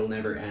it'll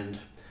never end,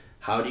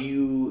 how do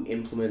you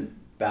implement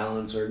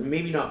balance, or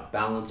maybe not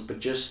balance, but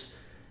just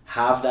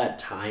have that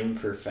time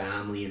for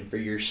family and for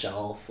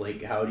yourself?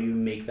 Like, how do you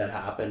make that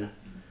happen?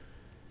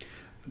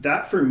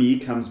 That for me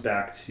comes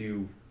back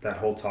to that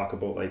whole talk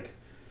about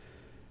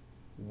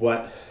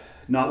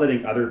not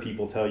letting other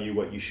people tell you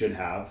what you should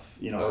have,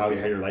 how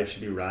your life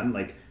should be run.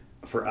 Like,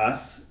 for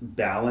us,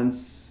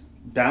 balance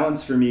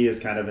for me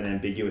is kind of an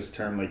ambiguous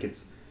term. Like,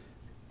 it's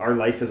our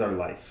life is our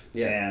life,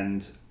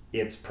 and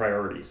it's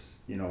priorities,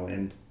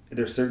 and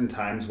there's certain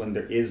times when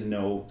there is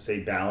no,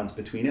 say, balance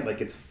between it.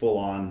 Like, it's full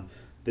on,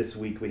 this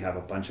week we have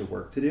a bunch of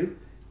work to do,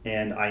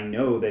 and I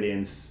know that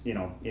in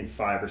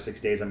 5 or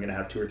 6 days I'm going to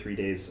have 2 or 3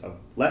 days of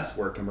less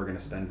work, and we're going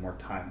to spend more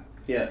time.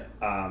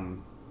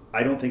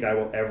 I don't think I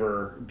will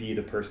ever be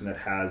the person that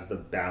has the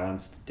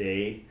balanced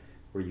day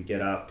where you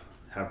get up,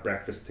 have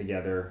breakfast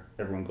together,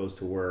 everyone goes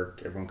to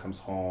work, everyone comes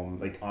home,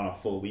 like on a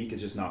full week.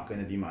 Is just not going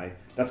to be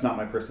that's not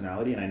my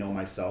personality, and I know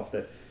myself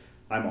that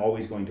I'm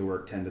always going to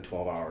work 10 to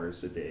 12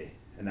 hours a day,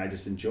 and I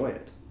just enjoy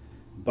it.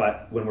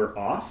 But when we're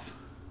off.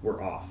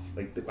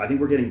 Like, I think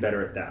we're getting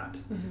better at that.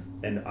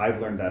 Mm-hmm. And I've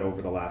learned that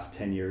over the last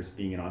 10 years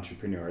being an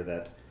entrepreneur,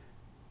 that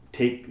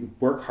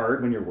work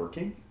hard when you're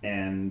working,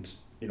 and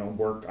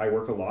I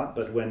work a lot,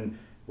 but when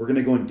we're going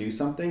to go and do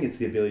something, it's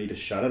the ability to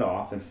shut it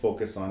off and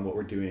focus on what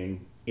we're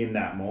doing in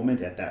that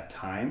moment at that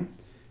time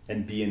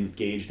and be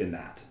engaged in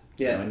that.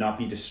 And not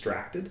be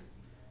distracted.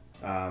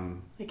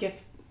 Like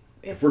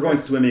if we're going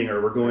swimming,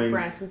 or we're going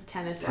Branson's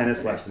tennis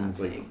lessons,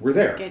 like, we're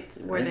there.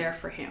 We're there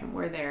for him.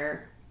 We're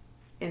there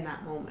in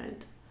that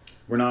moment.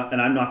 We're not,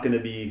 and I'm not going to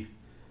be,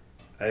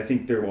 I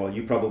think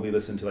you probably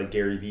listen to like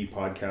Gary Vee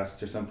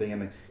podcasts or something,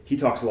 and he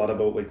talks a lot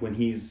about like when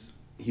he's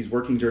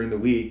working during the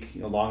week,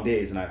 long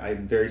days, and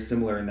I'm very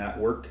similar in that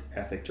work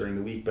ethic during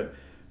the week. But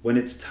when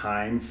it's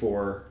time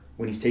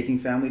when he's taking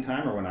family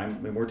time, or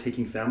when we're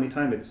taking family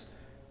time, it's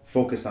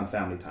focused on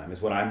family time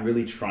is what I'm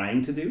really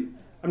trying to do.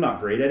 I'm not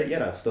great at it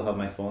yet. I still have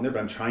my phone there, but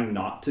I'm trying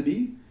not to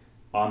be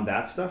on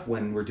that stuff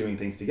when we're doing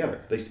things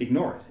together. Like,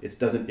 ignore it.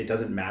 It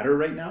doesn't matter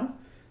right now.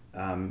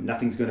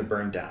 Nothing's going to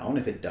burn down.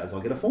 If it does,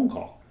 I'll get a phone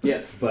call.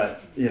 Yeah.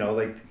 But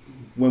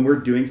when we're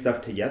doing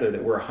stuff together,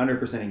 that we're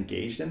 100%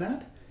 engaged in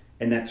that.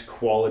 And that's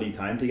quality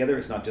time together.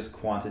 It's not just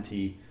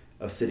quantity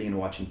of sitting and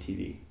watching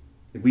TV.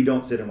 We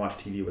don't sit and watch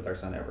TV with our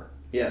son ever.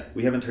 Yeah.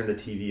 We haven't turned the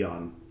TV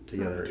on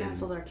together. We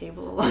canceled our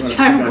cable a long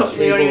time ago.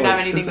 We don't even have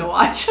anything to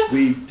watch.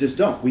 We just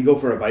don't. We go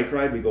for a bike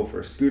ride. We go for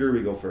a scooter.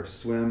 We go for a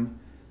swim.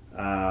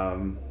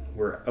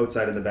 We're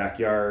outside in the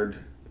backyard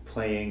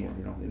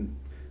playing.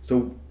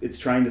 So it's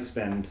trying to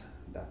spend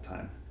that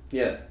time.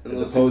 Yeah.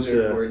 As opposed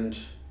to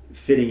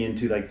fitting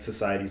into like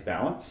society's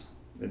balance.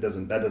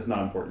 That's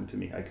not important to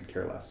me. I could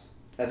care less.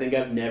 I think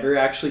I've never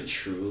actually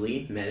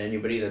truly met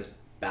anybody that's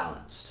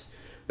balanced.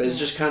 But it's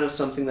just kind of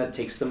something that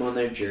takes them on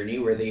their journey,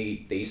 where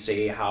they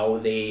say how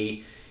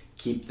they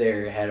keep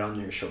their head on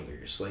their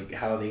shoulders, like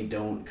how they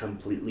don't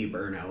completely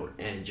burn out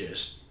and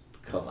just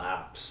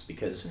collapse,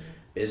 because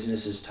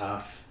business is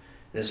tough.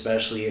 And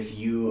especially if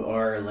you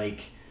are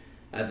like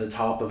at the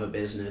top of a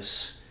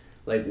business,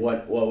 like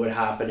what would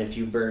happen if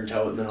you burnt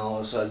out and then all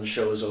of a sudden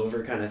show's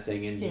over kind of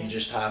thing, and you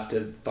just have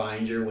to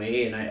find your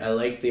way. And I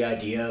like the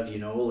idea of,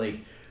 like,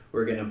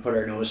 we're going to put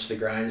our nose to the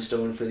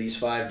grindstone for these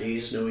 5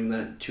 days, knowing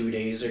that 2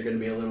 days are going to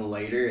be a little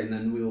lighter, and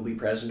then we will be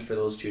present for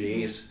those 2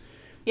 days.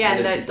 Yeah,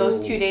 and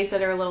those 2 days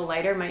that are a little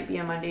lighter might be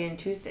a Monday and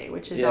Tuesday,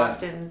 which is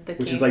often the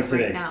case like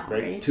today, right now,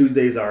 right?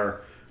 Tuesdays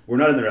we're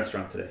not in the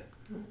restaurant today.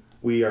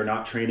 we are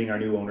not training our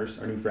new owners,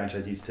 our new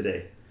franchisees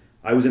today.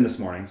 I was in this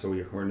morning, so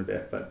we're in a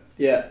bit, but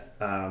Yeah.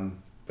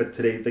 But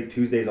today, like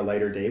Tuesday, is a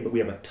lighter day, but we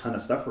have a ton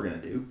of stuff we're gonna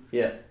do.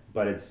 Yeah.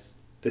 But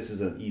this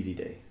is an easy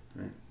day,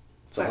 right?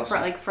 But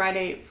awesome. like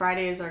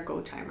Friday is our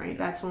go time, right?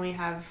 That's when we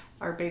have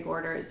our big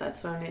orders.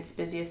 That's when it's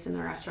busiest in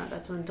the restaurant.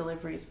 That's when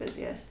delivery is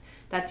busiest.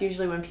 That's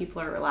usually when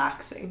people are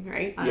relaxing,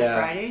 right? On a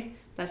Friday.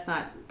 That's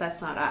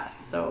not us.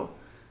 So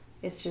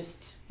it's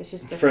just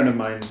different. A friend of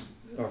mine,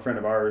 or a friend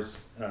of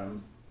ours,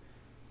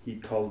 he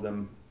calls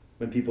them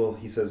when people.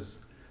 He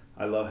says,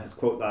 "I love." His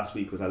quote last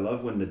week was, "I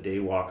love when the day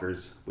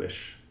walkers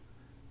wish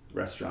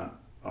restaurant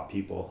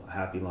people a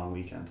happy long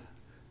weekend."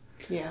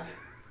 Yeah.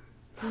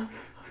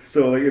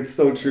 So like it's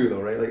so true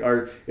though, right?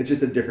 Like it's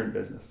just a different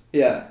business.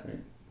 Yeah. Right?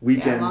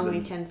 Weekends, long and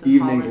weekends and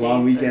evenings,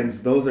 long holidays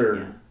weekends. Those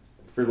are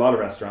for a lot of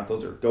restaurants.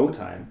 Those are go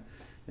time,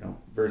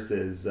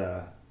 versus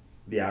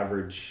the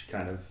average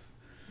kind of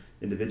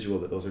individual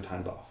that those are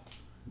times off.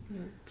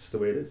 Just the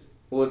way it is.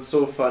 Well, it's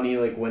so funny,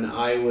 like when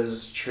I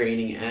was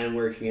training and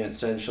working at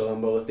Central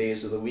on both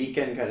days of the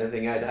weekend kind of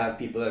thing, I'd have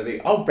people that would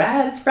be, "Oh,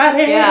 Brad, it's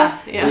Friday!" Yeah.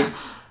 Like,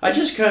 I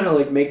just kind of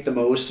like make the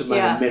most of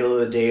my middle of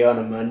the day on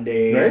a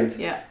Monday. Right?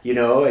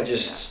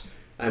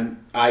 And,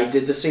 I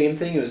did the same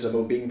thing. It was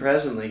about being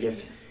present. Like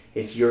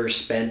if you're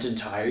spent and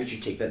tired, you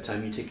take that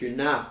time, you take your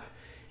nap.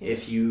 Yeah.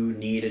 If you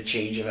need a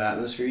change of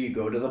atmosphere, you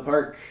go to the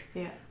park.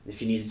 Yeah.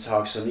 If you need to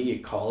talk to somebody, you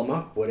call them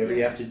up. Whatever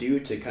you have to do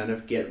to kind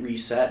of get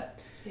reset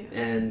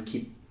and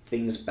keep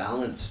things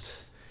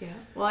balanced. Yeah.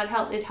 Well,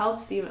 it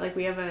helps you. Like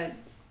we have a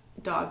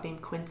dog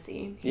named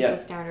Quincy. He's a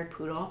standard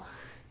poodle,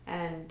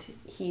 and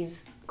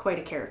he's quite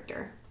a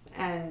character.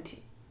 And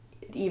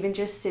even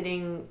just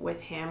sitting with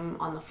him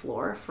on the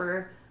floor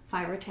for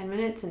 5 or 10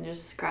 minutes and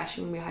just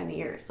scratching him behind the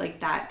ears, like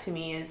that to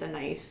me is a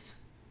nice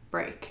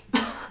break.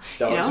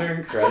 Dogs are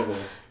incredible.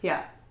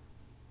 Yeah.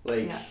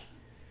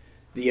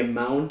 The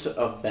amount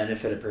of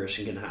benefit a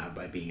person can have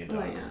by being a dog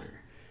owner.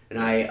 And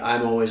Yeah.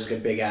 I'm always a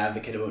big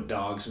advocate about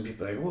dogs, and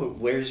people are like, "Well,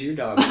 where's your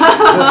dog?"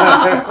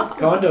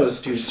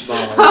 Condo's too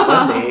small.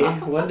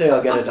 One day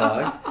I'll get a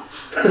dog.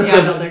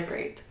 Yeah, no, they're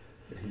great.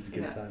 It's a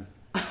good time.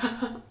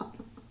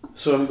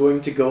 So I'm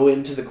going to go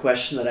into the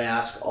question that I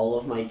ask all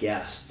of my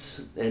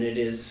guests,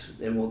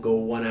 and we'll go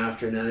one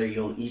after another.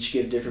 You'll each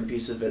give different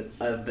pieces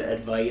of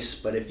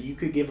advice, but if you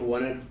could give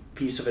one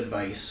piece of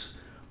advice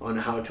on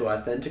how to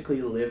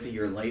authentically live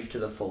your life to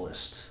the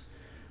fullest,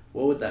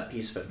 what would that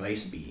piece of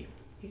advice be?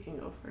 You can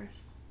go first.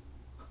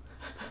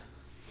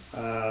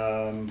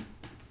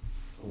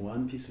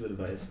 One piece of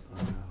advice.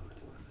 What do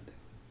I do?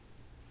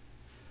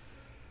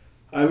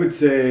 I would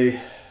say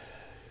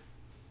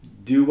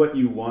do what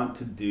you want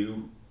to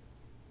do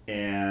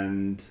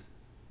and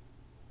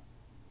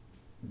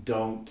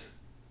don't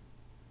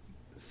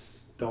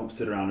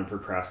sit around and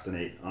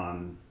procrastinate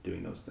on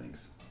doing those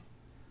things.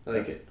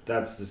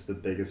 That's just the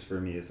biggest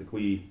for me. Is like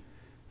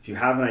if you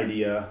have an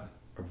idea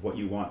of what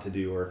you want to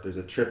do, or if there's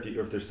a trip,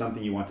 or if there's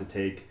something you want to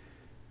take,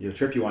 a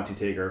trip you want to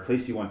take, or a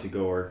place you want to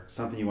go, or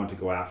something you want to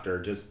go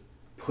after, just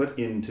put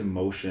into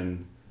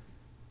motion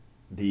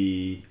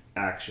the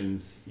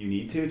actions you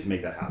need to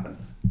make that happen.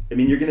 I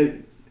mean, you're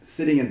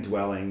sitting and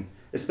dwelling,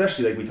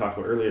 especially like we talked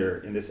about earlier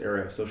in this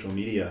era of social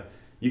media,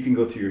 you can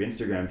go through your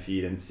Instagram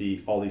feed and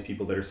see all these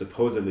people that are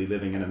supposedly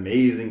living an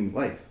amazing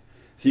life.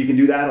 So you can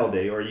do that all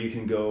day, or you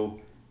can go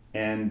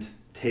and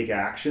take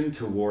action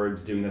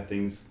towards doing the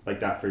things like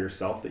that for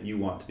yourself that you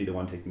want to be the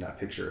one taking that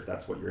picture, if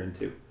that's what you're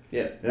into.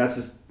 Yeah. And that's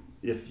just,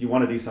 if you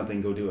want to do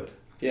something, go do it.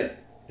 Yeah.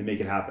 And make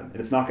it happen. And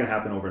it's not going to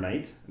happen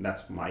overnight. And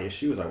that's my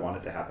issue, is I want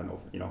it to happen a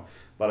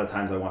lot of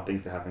times I want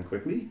things to happen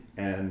quickly,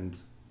 and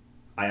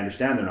I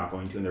understand they're not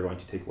going to, and they're going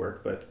to take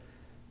work, but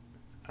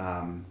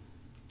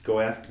go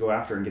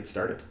after and get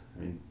started.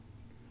 I mean,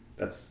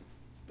 that's,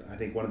 I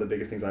think, one of the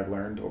biggest things I've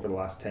learned over the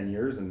last 10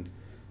 years, and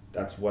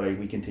that's what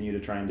we continue to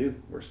try and do.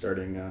 We're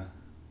starting,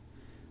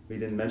 we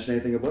didn't mention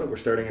anything about it, we're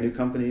starting a new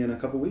company in a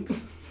couple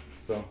weeks.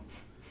 So,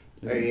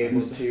 are you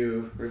able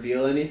to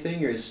reveal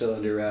anything, or is it still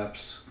under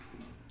wraps?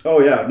 Oh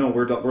yeah, no,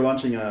 we're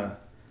launching a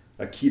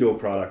keto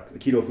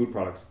food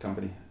products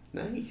company.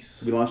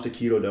 Nice. We launched a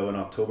keto dough in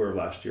October of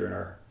last year in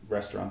our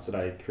restaurants that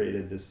I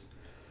created this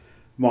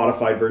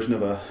modified version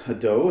of a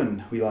dough,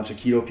 and we launched a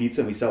keto pizza,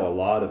 and we sell a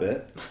lot of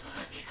it.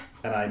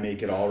 And I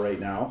make it all right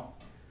now,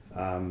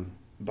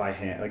 by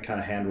hand, like kind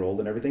of hand rolled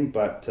and everything.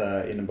 But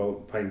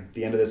by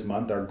the end of this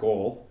month,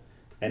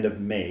 end of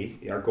May,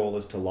 our goal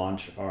is to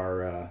launch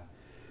our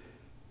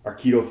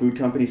keto food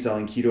company,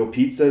 selling keto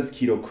pizzas,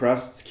 keto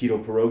crusts,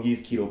 keto pierogies,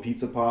 keto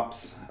pizza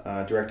pops,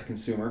 direct to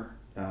consumer,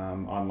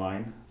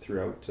 online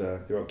throughout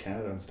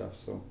Canada and stuff.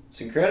 So it's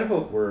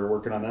incredible. We're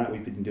working on that.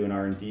 We've been doing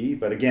R&D,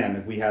 but again,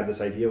 if we had this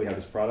idea, we have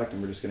this product,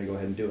 and we're just going to go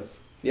ahead and do it.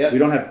 Yeah. We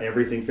don't have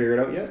everything figured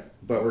out yet,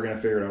 but we're going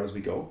to figure it out as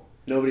we go.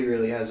 Nobody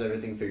really has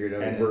everything figured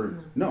out yet. And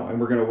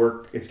we're going to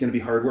work. It's going to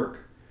be hard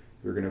work.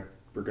 We're going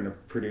to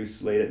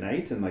produce late at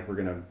night, and we're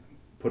going to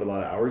put a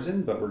lot of hours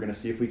in, but we're going to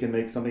see if we can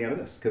make something out of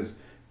this, because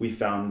we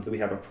found that we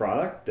have a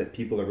product that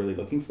people are really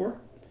looking for,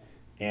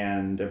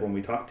 And everyone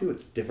we talk to,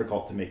 it's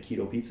difficult to make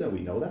keto pizza. We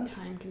know that.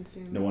 Time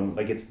consuming. No one,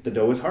 like, the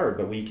dough is hard,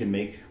 but we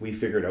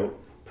figured out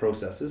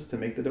processes to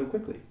make the dough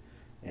quickly.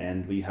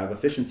 And we have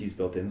efficiencies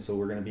built in, so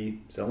we're going to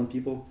be selling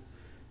people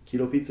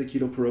keto pizza,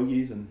 keto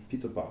pierogies, and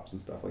pizza pops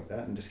and stuff like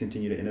that, and just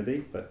continue to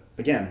innovate. But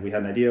again, we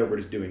had an idea, we're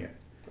just doing it.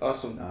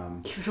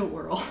 Awesome. Give it a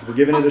whirl. We're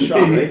giving it a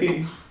shot,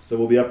 right? So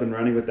we'll be up and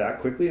running with that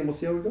quickly, and we'll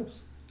see how it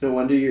goes. No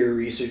wonder you're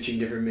researching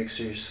different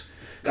mixers.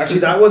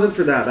 Actually, that wasn't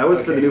for that. That was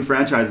for Okay. the new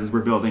franchises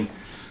we're building.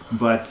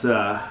 But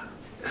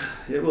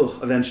it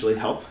will eventually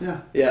help.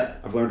 Yeah. Yeah.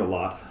 I've learned a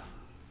lot.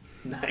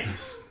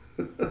 Nice.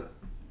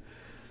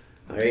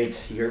 All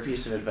right, your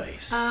piece of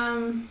advice.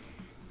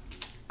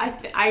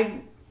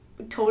 I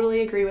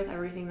totally agree with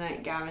everything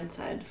that Gavin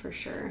said, for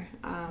sure.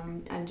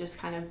 And just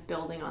kind of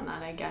building on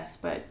that, I guess,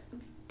 but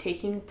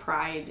taking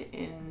pride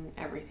in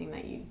everything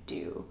that you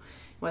do,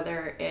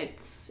 whether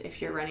it's,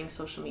 if you're running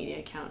social media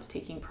accounts,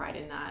 taking pride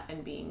in that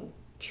and being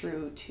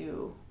true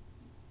to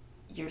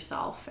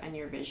yourself and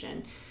your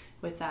vision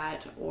with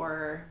that,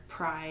 or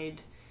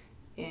pride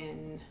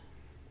in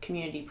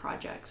community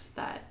projects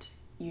that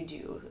you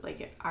do.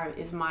 Like,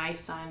 is my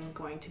son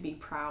going to be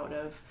proud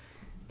of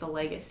the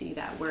legacy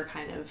that we're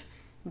kind of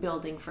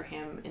building for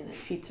him in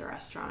this pizza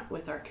restaurant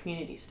with our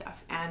community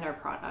stuff and our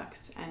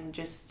products? And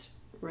just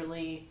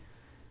really,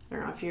 I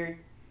don't know, if you're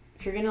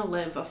going to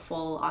live a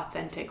full,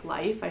 authentic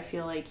life, I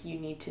feel like you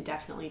need to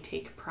definitely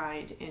take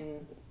pride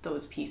in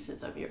those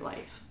pieces of your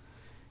life,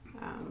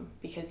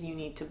 because you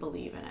need to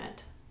believe in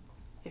it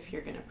if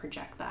you're going to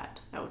project that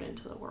out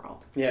into the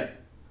world. Yeah.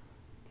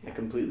 I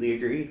completely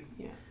agree.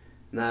 Yeah.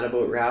 And that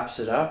about wraps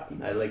it up.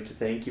 I'd like to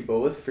thank you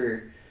both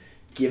for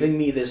giving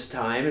me this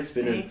time. It's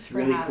been Thanks a for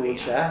really having cool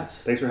us. chat.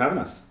 Thanks for having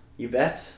us. You bet.